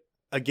just like,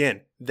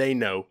 again, they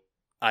know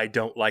I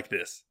don't like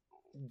this.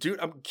 Dude,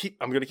 I'm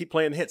going to keep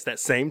playing hits. That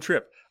same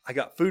trip, I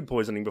got food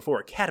poisoning before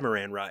a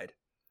catamaran ride.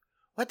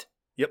 What?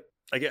 Yep.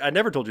 I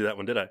never told you that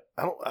one, did I?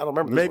 I don't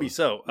remember this Maybe one.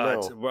 so.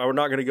 No. We're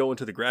not going to go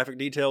into the graphic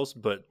details,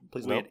 but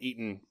Please we don't. had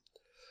eaten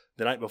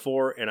the night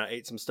before, and I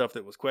ate some stuff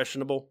that was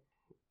questionable.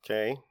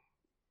 Okay.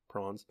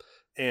 Prawns.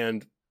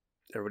 And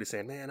everybody's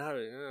saying, man, I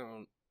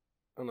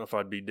don't know if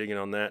I'd be digging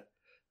on that.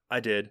 I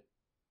did.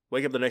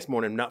 Wake up the next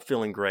morning, not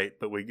feeling great,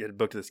 but we get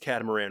booked this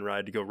catamaran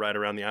ride to go ride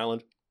around the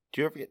island.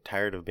 Do you ever get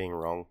tired of being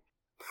wrong?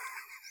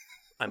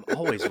 I'm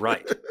always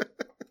right.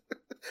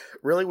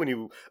 Really? When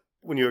you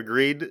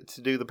agreed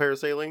to do the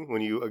parasailing?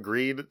 When you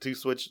agreed to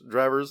switch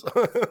drivers?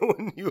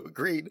 When you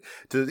agreed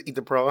to eat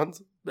the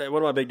prawns? One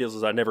of my big deals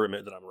is I never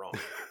admit that I'm wrong.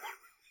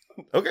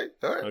 Okay.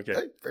 All right. Okay.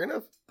 Hey, fair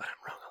enough. But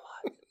I'm wrong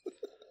a lot.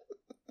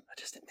 I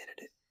just admitted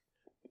it.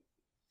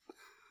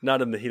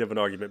 Not in the heat of an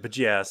argument, but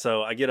yeah,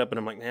 so I get up and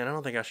I'm like, man, I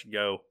don't think I should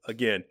go.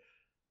 Again,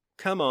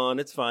 come on,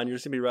 it's fine. You're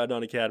just going to be riding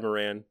on a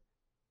catamaran.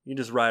 You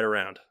just ride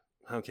around.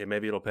 Okay,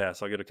 maybe it'll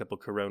pass. I'll get a couple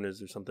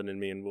Coronas or something in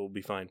me and we'll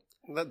be fine.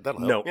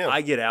 That'll No, help. Yeah.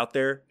 I get out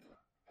there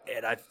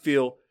and I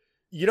feel,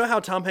 you know how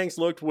Tom Hanks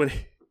looked when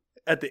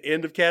at the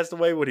end of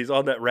Castaway when he's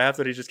on that raft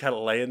and he's just kind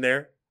of laying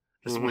there,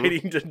 just Mhm.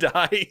 waiting to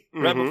die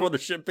right Mhm. before the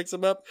ship picks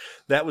him up?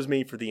 That was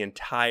me for the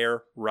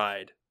entire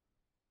ride.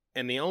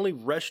 And the only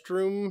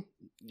restroom,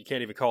 you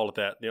can't even call it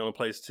that, the only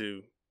place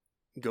to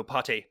go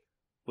potty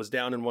was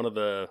down in one of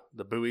the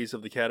buoys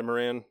of the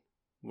catamaran.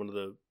 One of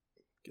the,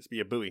 I guess be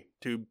a buoy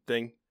tube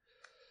thing.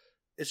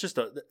 It's just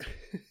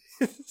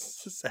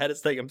it's the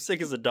saddest thing. I'm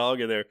sick as a dog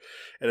in there.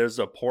 And there's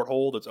a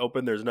porthole that's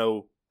open. There's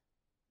no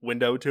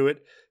window to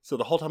it. So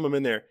the whole time I'm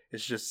in there,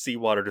 it's just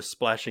seawater just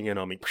splashing in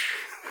on me.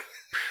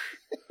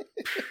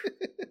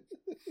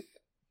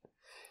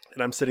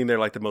 And I'm sitting there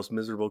like the most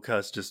miserable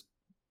cuss, just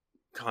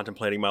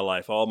contemplating my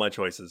life, all my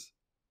choices.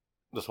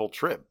 This whole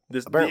trip.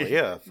 This Apparently,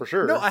 yeah, for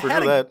sure. No, I for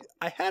had sure that.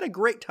 I had a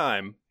great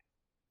time,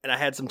 and I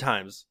had some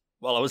times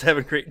while I was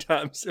having great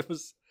times.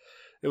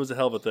 It was a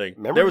hell of a thing.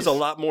 There was a Memories-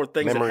 lot more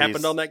things that memories-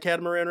 happened on that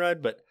catamaran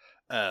ride, but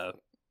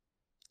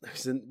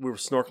we were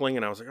snorkeling,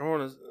 and I was like, I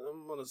want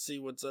to see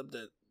what's up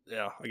there.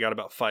 Yeah, I got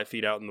about 5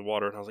 feet out in the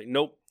water, and I was like,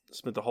 nope.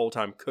 Spent the whole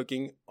time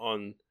cooking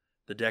on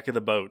the deck of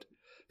the boat.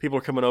 People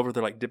are coming over.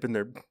 They're like dipping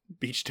their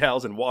beach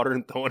towels in water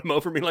and throwing them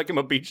over me like I'm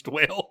a beached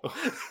whale.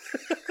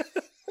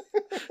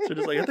 So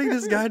just like, I think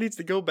this guy needs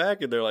to go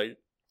back. And they're like,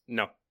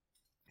 no,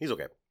 He's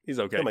okay. he's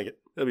okay. He'll make it.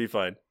 He'll be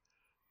fine.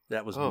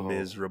 That was Oh.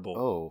 miserable.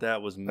 Oh,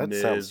 that was That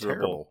sounds miserable.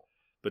 terrible.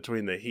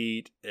 Between the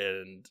heat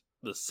and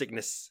the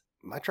sickness.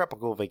 My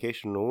tropical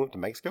vacation when we went to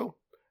Mexico,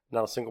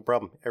 not a single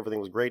problem. Everything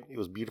was great. It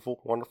was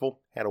beautiful,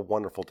 wonderful. Had a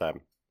wonderful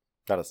time.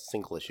 Not a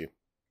single issue.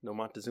 No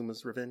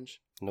Montezuma's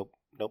revenge. Nope.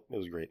 It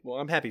was great. Well,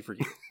 I'm happy for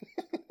you.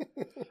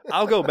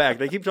 I'll go back.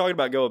 They keep talking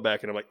about going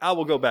back, and I'm like, I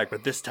will go back,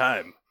 but this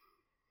time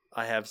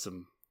I have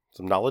some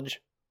Some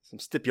knowledge.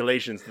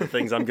 stipulations to the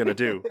things I'm going to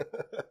do.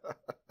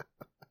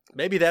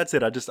 Maybe that's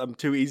it. I'm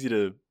too easy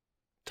to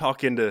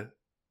talk into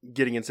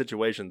getting in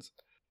situations.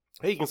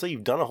 Hey, you can say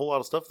you've done a whole lot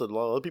of stuff that a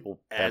lot of other people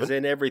As haven't.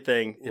 in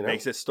everything, it You know?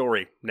 makes it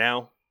story.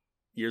 Now,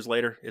 years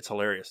later, it's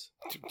hilarious.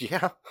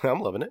 Yeah, I'm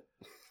loving it.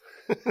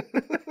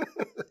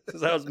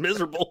 Because I was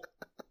miserable.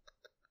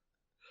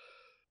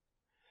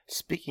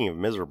 Speaking of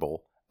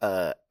miserable,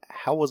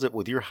 how was it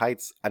with your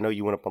heights? I know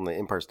you went up on the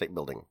Empire State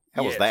Building.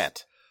 How was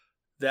Yes.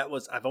 that?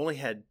 I've only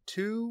had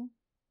 2,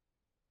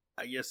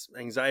 I guess,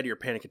 anxiety or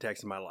panic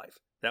attacks in my life.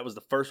 That was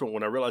the first one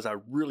when I realized I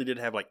really did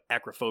have like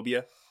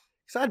acrophobia.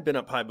 Because I'd been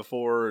up high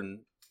before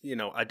and,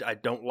 I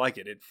don't like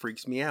it. It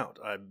freaks me out.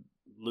 I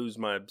lose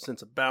my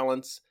sense of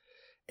balance.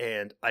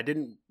 And I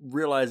didn't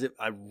realize it.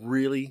 I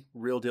really,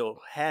 real deal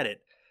had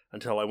it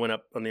until I went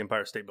up on the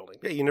Empire State Building.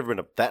 Yeah, you've never been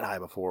up that high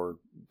before.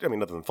 I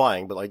mean, other than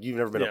flying, but like you've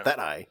never been Yeah. up that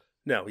high.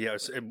 No, yeah,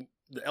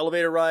 the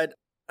elevator ride,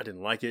 I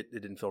didn't like it.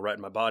 It didn't feel right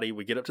in my body.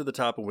 We get up to the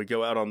top and we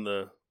go out on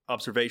the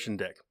observation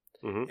deck.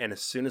 Mm-hmm. And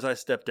as soon as I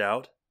stepped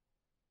out,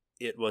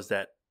 it was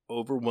that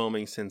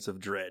overwhelming sense of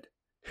dread.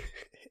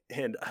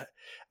 And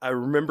I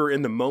remember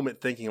in the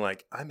moment thinking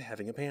like, I'm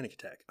having a panic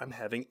attack. I'm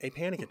having a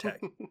panic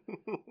attack.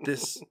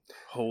 This,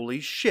 holy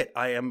shit,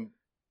 I am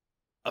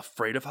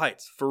afraid of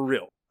heights, for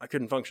real. I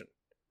couldn't function.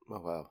 Oh,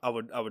 wow.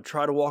 I would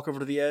try to walk over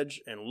to the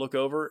edge and look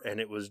over, and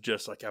it was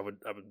just like I would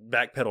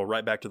backpedal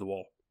right back to the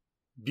wall.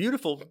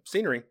 Beautiful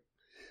scenery.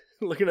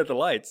 Looking at the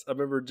lights, I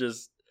remember I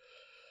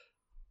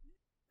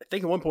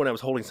think at one point I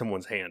was holding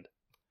someone's hand.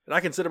 And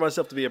I consider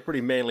myself to be a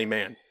pretty manly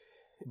man.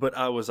 But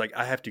I was like,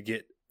 I have to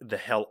get the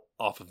hell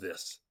off of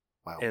this.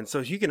 Wow. And so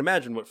you can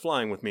imagine what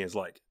flying with me is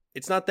like.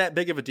 It's not that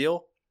big of a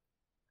deal.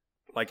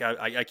 Like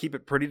I keep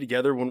it pretty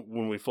together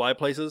when we fly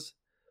places,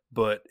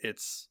 but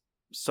it's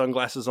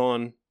sunglasses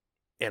on,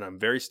 and I'm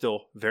very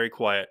still, very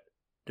quiet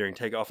during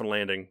takeoff and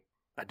landing.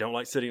 I don't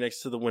like sitting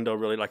next to the window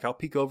really. Like I'll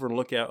peek over and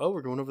look out. Oh,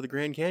 we're going over the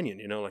Grand Canyon,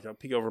 you know, like I'll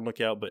peek over and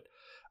look out, but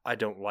I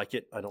don't like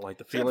it. I don't like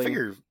the feeling. I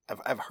figure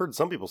I've heard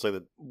some people say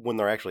that when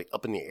they're actually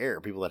up in the air,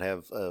 people that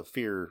have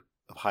fear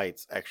of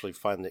heights actually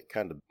find it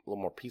kind of a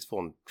little more peaceful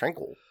and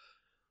tranquil.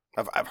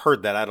 I've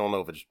heard that. I don't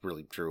know if it's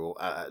really true.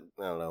 I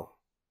don't know.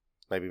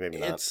 Maybe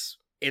not.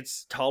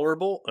 It's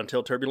tolerable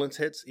until turbulence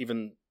hits,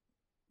 even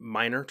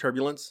minor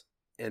turbulence,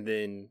 and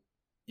then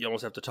you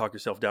almost have to talk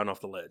yourself down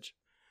off the ledge.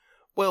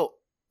 Well,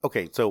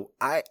 okay, so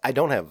I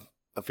don't have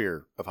a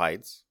fear of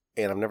heights,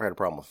 and I've never had a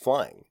problem with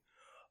flying.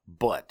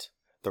 But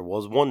there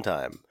was one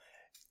time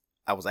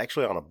I was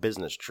actually on a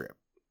business trip,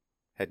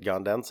 had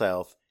gone down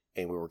south,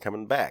 and we were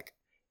coming back.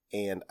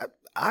 And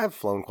I've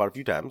flown quite a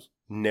few times,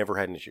 never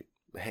had an issue.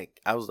 Heck,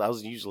 I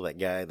was usually that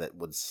guy that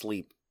would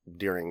sleep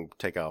during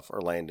takeoff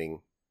or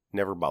landing,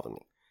 never bothered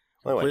me.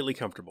 Anyway, Completely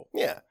comfortable.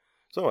 yeah.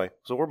 So anyway,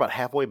 we're about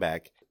halfway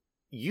back.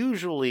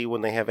 Usually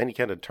when they have any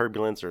kind of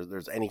turbulence or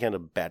there's any kind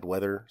of bad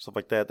weather, stuff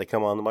like that, they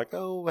come on, they're like,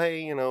 oh,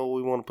 hey,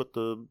 we want to put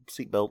the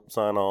seatbelt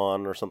sign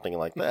on or something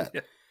like that.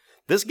 Yeah.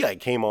 This guy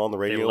came on the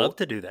radio. They love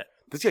to do that.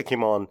 This guy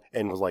came on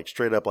and was like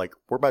straight up like,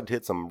 we're about to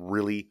hit some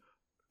really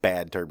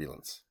bad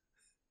turbulence.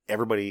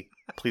 Everybody,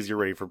 please get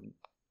ready for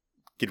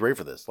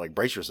this. Like,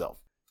 brace yourself.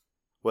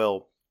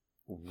 Well,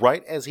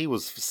 right as he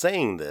was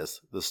saying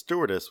this, the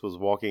stewardess was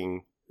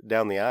walking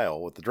down the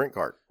aisle with the drink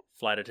cart.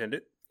 Flight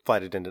attendant.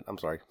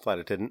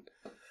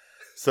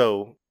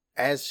 So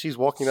as she's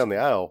walking down the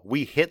aisle,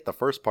 we hit the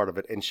first part of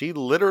it, and she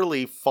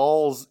literally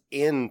falls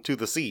into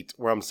the seat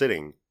where I'm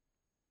sitting.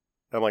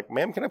 And I'm like,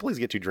 ma'am, can I please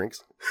get 2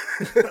 drinks?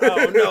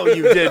 Oh, no,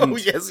 you didn't. Oh,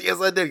 yes,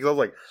 I did. Because I was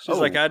like, She's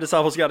like, I just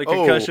almost got a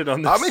concussion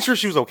on this. I made sure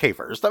she was okay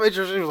first.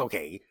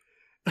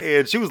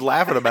 And she was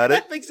laughing about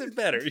it. That makes it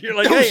better. You're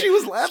like, No, hey, she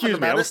was laughing excuse me,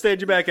 about I will it. stand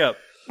you back up.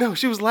 No,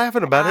 she was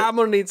laughing about it. I'm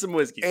going to need some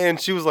whiskey. And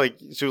she was like,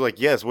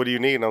 yes, what do you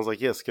need? And I was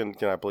like, yes, can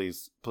I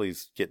please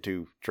get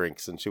 2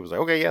 drinks? And she was like,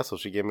 okay, yeah. So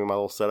she gave me my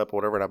little setup or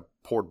whatever, and I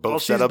poured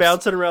both she's setups.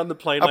 bouncing around the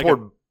plane like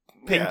a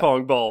ping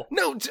pong ball.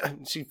 No,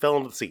 she fell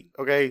into the seat,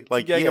 okay?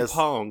 Like, Gang yes. of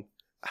pong.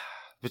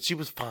 But she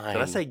was fine.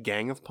 Did I say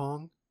gang of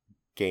pong?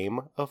 Game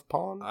of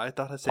pong? I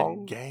thought I said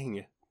Pong?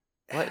 gang.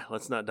 What?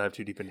 Let's not dive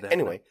too deep into that.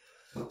 Anyway,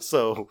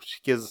 so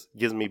she gives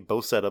me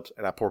both setups,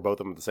 and I pour both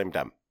of them at the same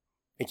time.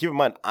 And keep in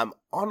mind, I'm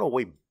on a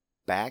way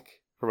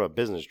back from a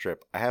business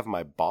trip. I have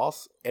my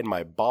boss and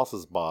my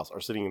boss's boss they're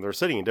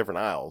sitting in different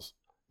aisles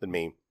than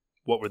me.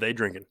 What were they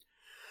drinking?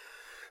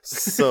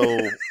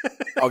 So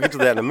I'll get to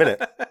that in a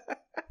minute.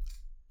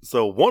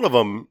 So one of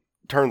them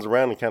turns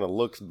around and kind of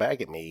looks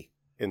back at me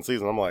and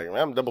sees, and I'm like,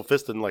 I'm double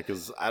fisting, like,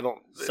 cause I don't.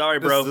 Sorry,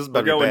 bro. This is We're about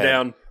to get going bad.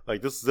 down.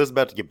 Like this is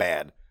about to get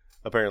bad.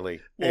 Apparently,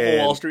 Wolf of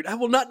Wall Street. I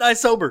will not die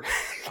sober.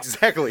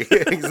 Exactly.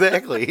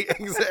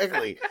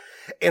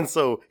 And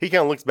so he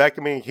kind of looks back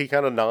at me, he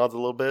kind of nods a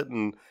little bit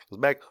and goes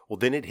back. Well,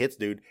 then it hits,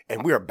 dude,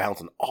 and we are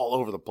bouncing all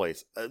over the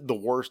place. The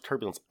worst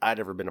turbulence I'd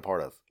ever been a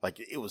part of. Like,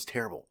 it was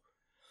terrible.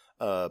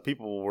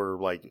 People were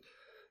like,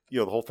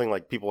 the whole thing,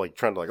 like, people like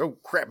trying to like, oh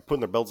crap, putting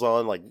their belts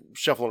on, like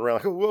shuffling around,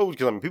 like, oh, whoa,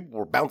 because people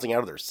were bouncing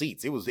out of their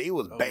seats. It was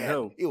bad.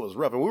 No. It was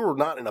rough, and we were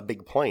not in a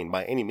big plane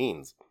by any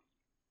means.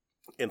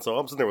 And so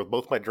I'm sitting there with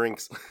both my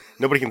drinks.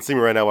 Nobody can see me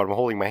right now, but I'm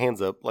holding my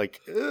hands up,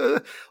 like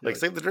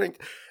save the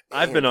drink.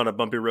 I've been on a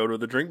bumpy road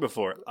with a drink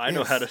before. I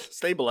know how to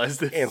stabilize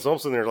this. And so I'm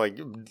sitting there, like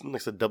I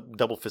said,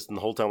 double fisting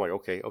the whole time. Like,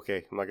 okay,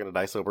 I'm not gonna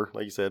die sober,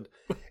 like you said.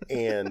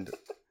 And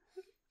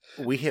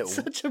we hit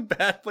such a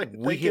bad way.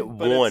 We hit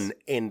one,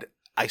 and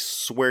I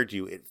swear to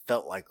you, it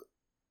felt like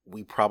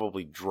we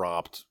probably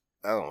dropped.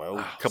 I don't know,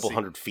 a couple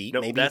hundred feet.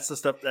 Nope, maybe that's the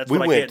stuff. That's we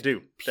what I went can't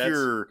do.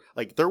 Pure,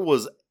 like there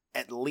was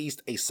at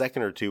least a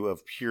second or two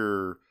of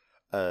pure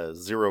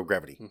zero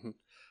gravity. Mm-hmm.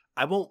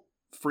 I won't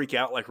freak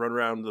out, like run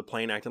around the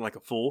plane acting like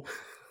a fool,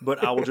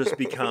 but I will just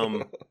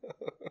become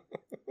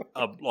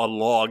a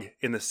log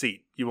in the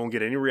seat. You won't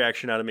get any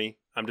reaction out of me.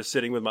 I'm just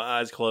sitting with my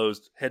eyes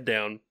closed, head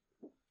down.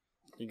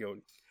 You go.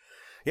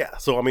 Yeah.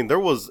 So, I mean, there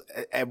was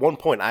at one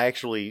point I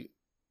actually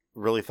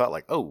really thought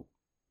like, oh,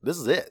 this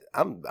is it.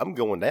 I'm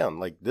going down.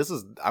 Like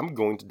I'm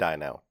going to die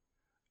now.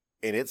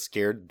 And it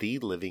scared the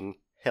living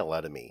hell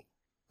out of me.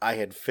 I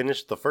had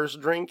finished the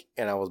first drink,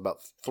 and I was about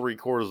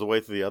 3/4 of the way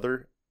through the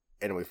other,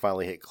 and we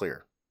finally hit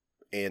clear.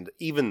 And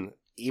even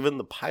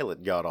the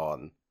pilot got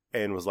on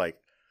and was like,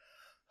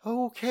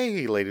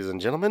 "Okay, ladies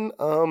and gentlemen, That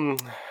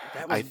was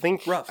I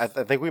think rough. I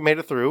think we made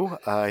it through.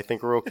 I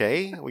think we're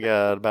okay. We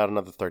got about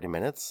another 30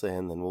 minutes,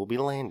 and then we'll be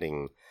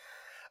landing.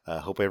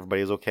 Hope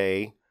everybody's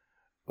okay.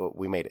 Well,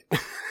 we made it."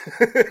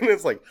 And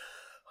it's like,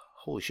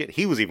 holy shit,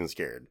 he was even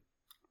scared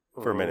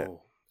for a minute.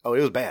 Oh,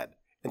 it was bad.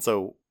 And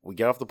so we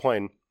get off the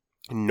plane.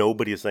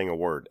 Nobody is saying a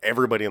word.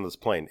 Everybody on this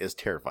plane is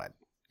terrified.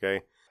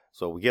 Okay?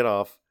 So we get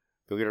off,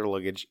 go get our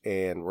luggage,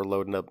 and we're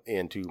loading up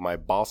into my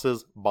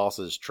boss's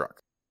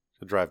truck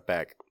to drive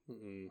back.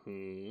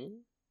 Mm-hmm.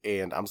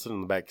 And I'm sitting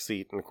in the back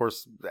seat. And of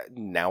course,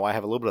 now I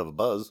have a little bit of a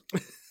buzz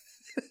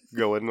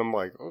going. And I'm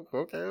like, oh,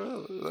 okay,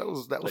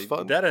 that was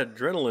fun. That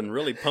adrenaline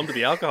really pumped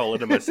the alcohol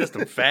into my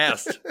system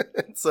fast.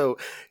 So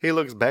he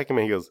looks back at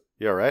me. He goes,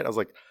 "You all right?" I was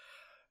like,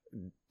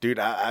 "Dude,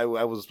 I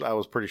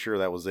was pretty sure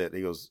that was it."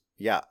 He goes,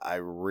 "Yeah, I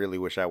really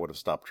wish I would have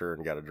stopped her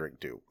and got a drink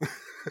too."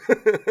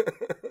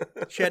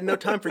 She had no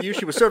time for you.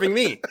 She was serving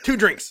me 2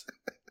 drinks.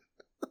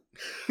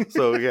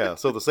 So yeah,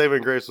 so the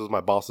saving grace was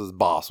my boss's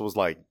boss was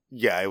like,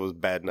 "Yeah, it was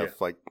bad enough." Yeah.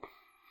 Like,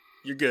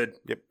 You're good.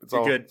 yep, it's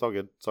You're all good. It's all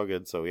good. It's all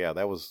good. So yeah,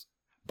 that was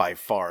by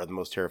far the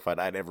most terrified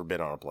I'd ever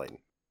been on a plane.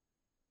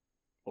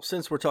 Well,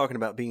 since we're talking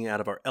about being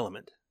out of our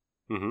element,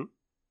 Mm-hmm.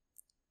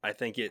 I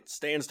think it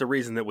stands to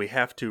reason that we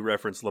have to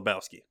reference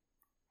Lebowski,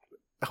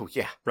 Oh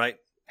yeah, right?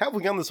 how have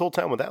we gone this whole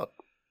time without?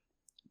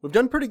 We've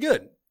done pretty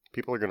good.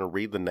 People are going to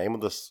read the name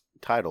of this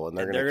title and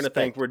they're And going they're to going to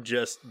think we're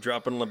just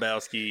dropping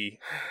Lebowski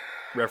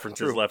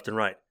references True. left and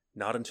right.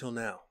 Not until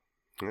now.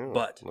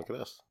 But look at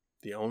this.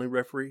 the only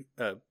referee,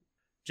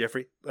 Jeff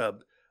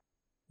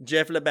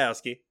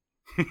Lebowski.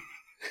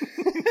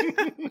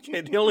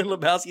 Okay, the only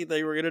Lebowski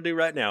thing we're going to do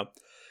right now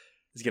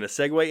is going to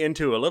segue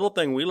into a little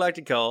thing we like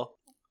to call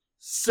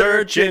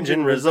search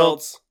engine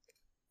results.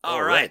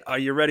 All right. Are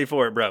you ready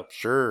for it, bro?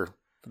 Sure.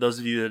 For those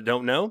of you that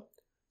don't know,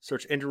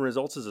 search engine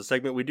results is a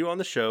segment we do on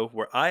the show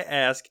where I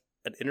ask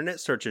an internet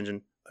search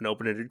engine an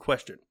open-ended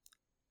question.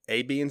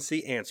 A, B, and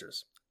C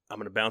answers. I'm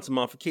going to bounce them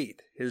off of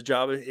Keith. His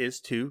job is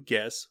to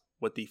guess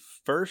what the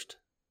first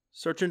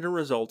search engine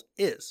result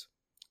is.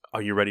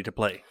 Are you ready to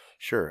play?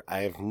 Sure. I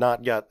have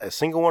not got a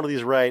single one of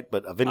these right,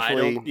 but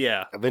eventually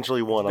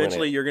one.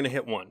 Eventually you're going to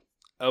hit one.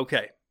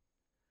 Okay.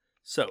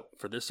 So,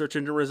 for this search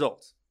engine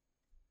results,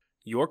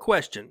 your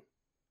question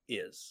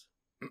is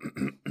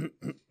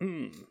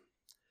The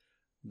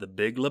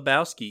Big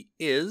Lebowski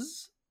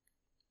is...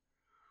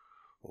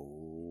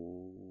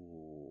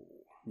 Ooh.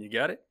 You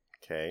got it?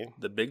 Okay.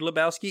 The Big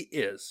Lebowski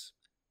is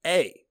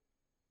A,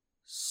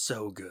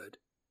 so good,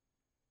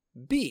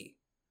 B,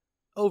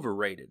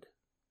 overrated,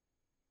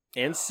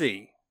 and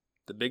C,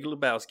 The Big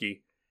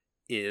Lebowski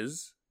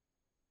is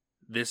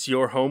this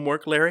your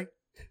homework, Larry?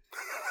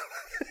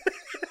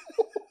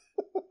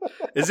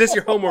 Is this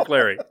your homework,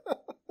 Larry?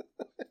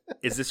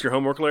 Is this your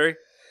homework, Larry?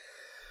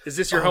 Is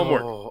this your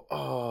homework?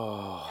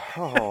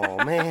 Oh,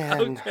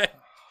 man. Okay.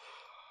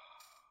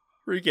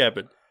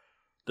 Recapping.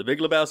 The Big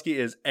Lebowski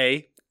is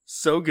A,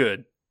 so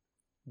good,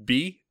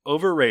 B,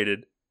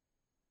 overrated.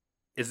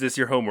 Is this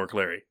your homework,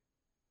 Larry?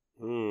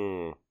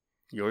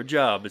 Your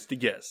job is to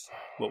guess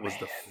what was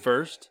the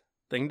first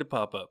thing to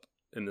pop up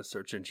in the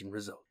search engine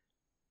result.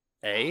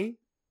 A,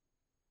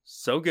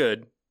 so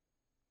good,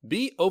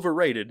 B,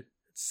 overrated,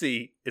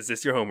 C, is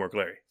this your homework,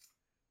 Larry?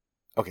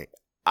 Okay.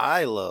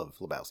 I love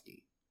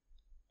Lebowski.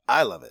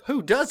 I love it.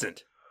 Who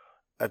doesn't?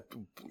 I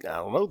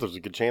don't know. There's a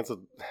good chance that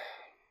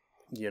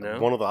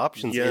one of the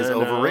options You is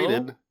know?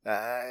 overrated.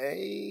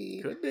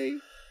 Could be.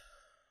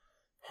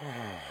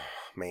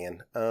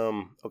 Man.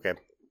 Okay.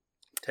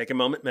 Take a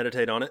moment,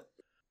 meditate on it.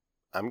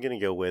 I'm going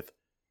to go with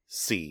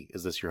C.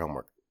 Is this your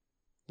homework?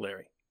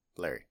 Larry.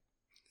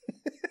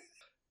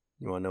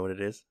 You want to know what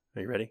it is?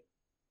 Are you ready?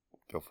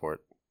 Go for it.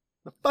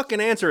 The fucking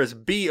answer is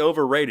B,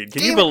 overrated. Can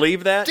Damn you it.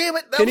 believe that? Damn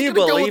it. Can you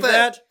believe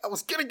that? I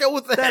was going to go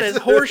with that. That is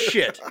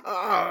horseshit.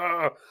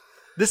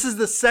 This is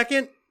the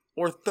second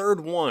or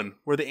third one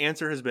where the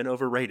answer has been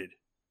overrated.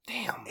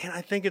 Damn. And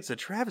I think it's a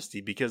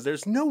travesty because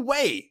there's no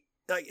way.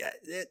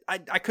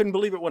 I couldn't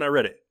believe it when I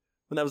read it.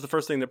 When that was the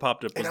first thing that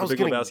popped up was The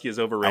Big Lebowski is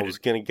overrated. I was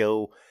going to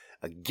go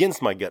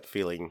against my gut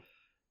feeling.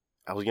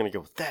 I was going to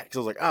go with that because I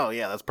was like, oh,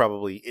 yeah, that's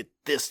probably it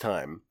this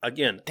time.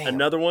 Again, Damn.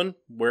 Another one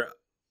where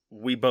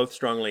we both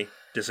strongly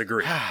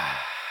disagree.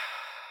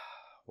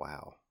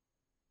 Wow.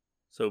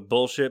 So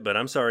bullshit, but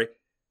I'm sorry.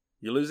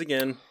 You lose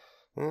again.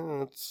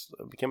 It's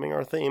becoming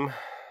our theme.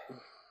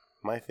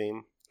 My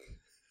theme.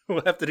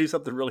 We'll have to do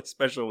something really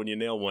special when you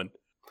nail one.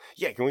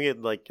 Yeah, can we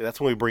get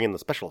that's when we bring in the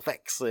special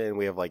effects and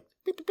we have like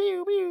a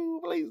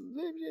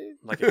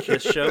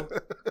Kiss show?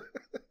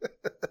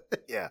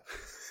 Yeah.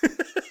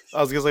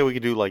 I was gonna say we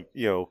could do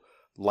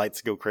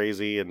lights go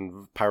crazy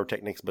and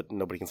pyrotechnics, but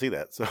nobody can see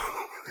that, so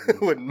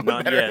it wouldn't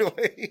Not matter yet.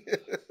 anyway.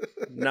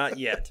 Not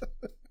yet.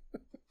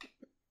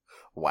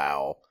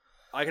 Wow.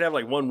 I could have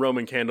one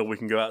Roman candle we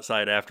can go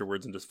outside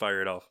afterwards and just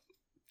fire it off.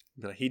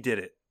 Be like, he did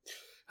it.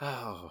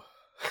 Oh.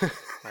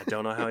 I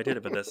don't know how he did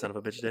it, but that son of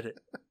a bitch did it.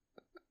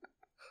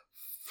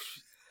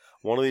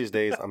 One of these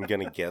days, I'm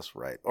going to guess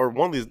right. Or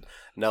one of these...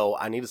 No,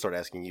 I need to start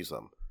asking you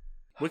some.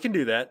 We can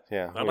do that.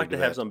 Yeah. I'd like to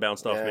have some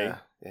bounced off me.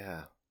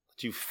 Yeah.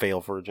 Let you fail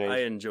for a change.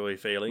 I enjoy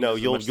failing. No,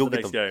 you'll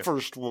get the guy.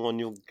 first one.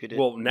 You'll get it.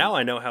 Well, now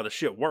I know how the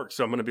shit works,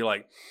 so I'm going to be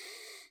like,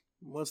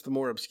 what's the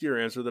more obscure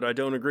answer that I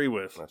don't agree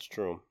with? That's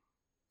true.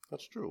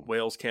 That's true.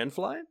 Whales can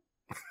fly?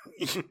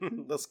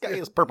 The sky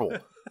is purple.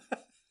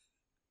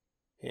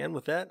 And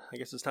with that, I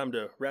guess it's time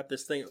to wrap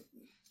this thing up.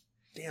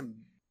 Damn,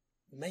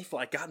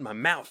 mayfly got in my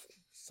mouth.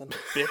 Son of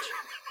a bitch.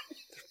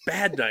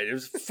 Bad night. It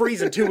was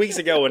freezing 2 weeks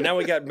ago, and now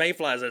we got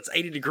mayflies. It's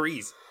 80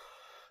 degrees.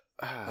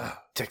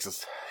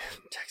 Texas.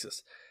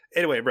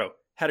 Anyway, bro,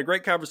 had a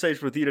great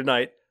conversation with you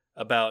tonight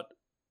about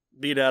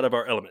being out of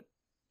our element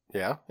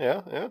Yeah.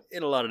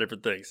 in a lot of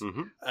different things.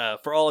 Mm-hmm.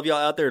 For all of y'all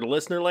out there in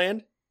listener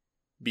land,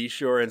 be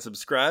sure and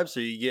subscribe so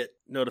you get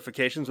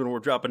notifications when we're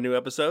dropping new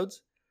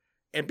episodes.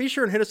 And be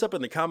sure and hit us up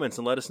in the comments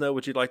and let us know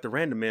what you'd like the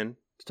Random Men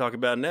to talk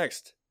about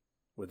next.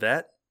 With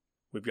that,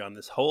 we've gone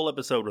this whole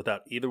episode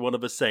without either one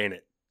of us saying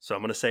it, so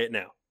I'm going to say it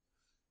now.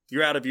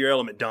 You're out of your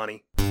element,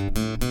 Donnie.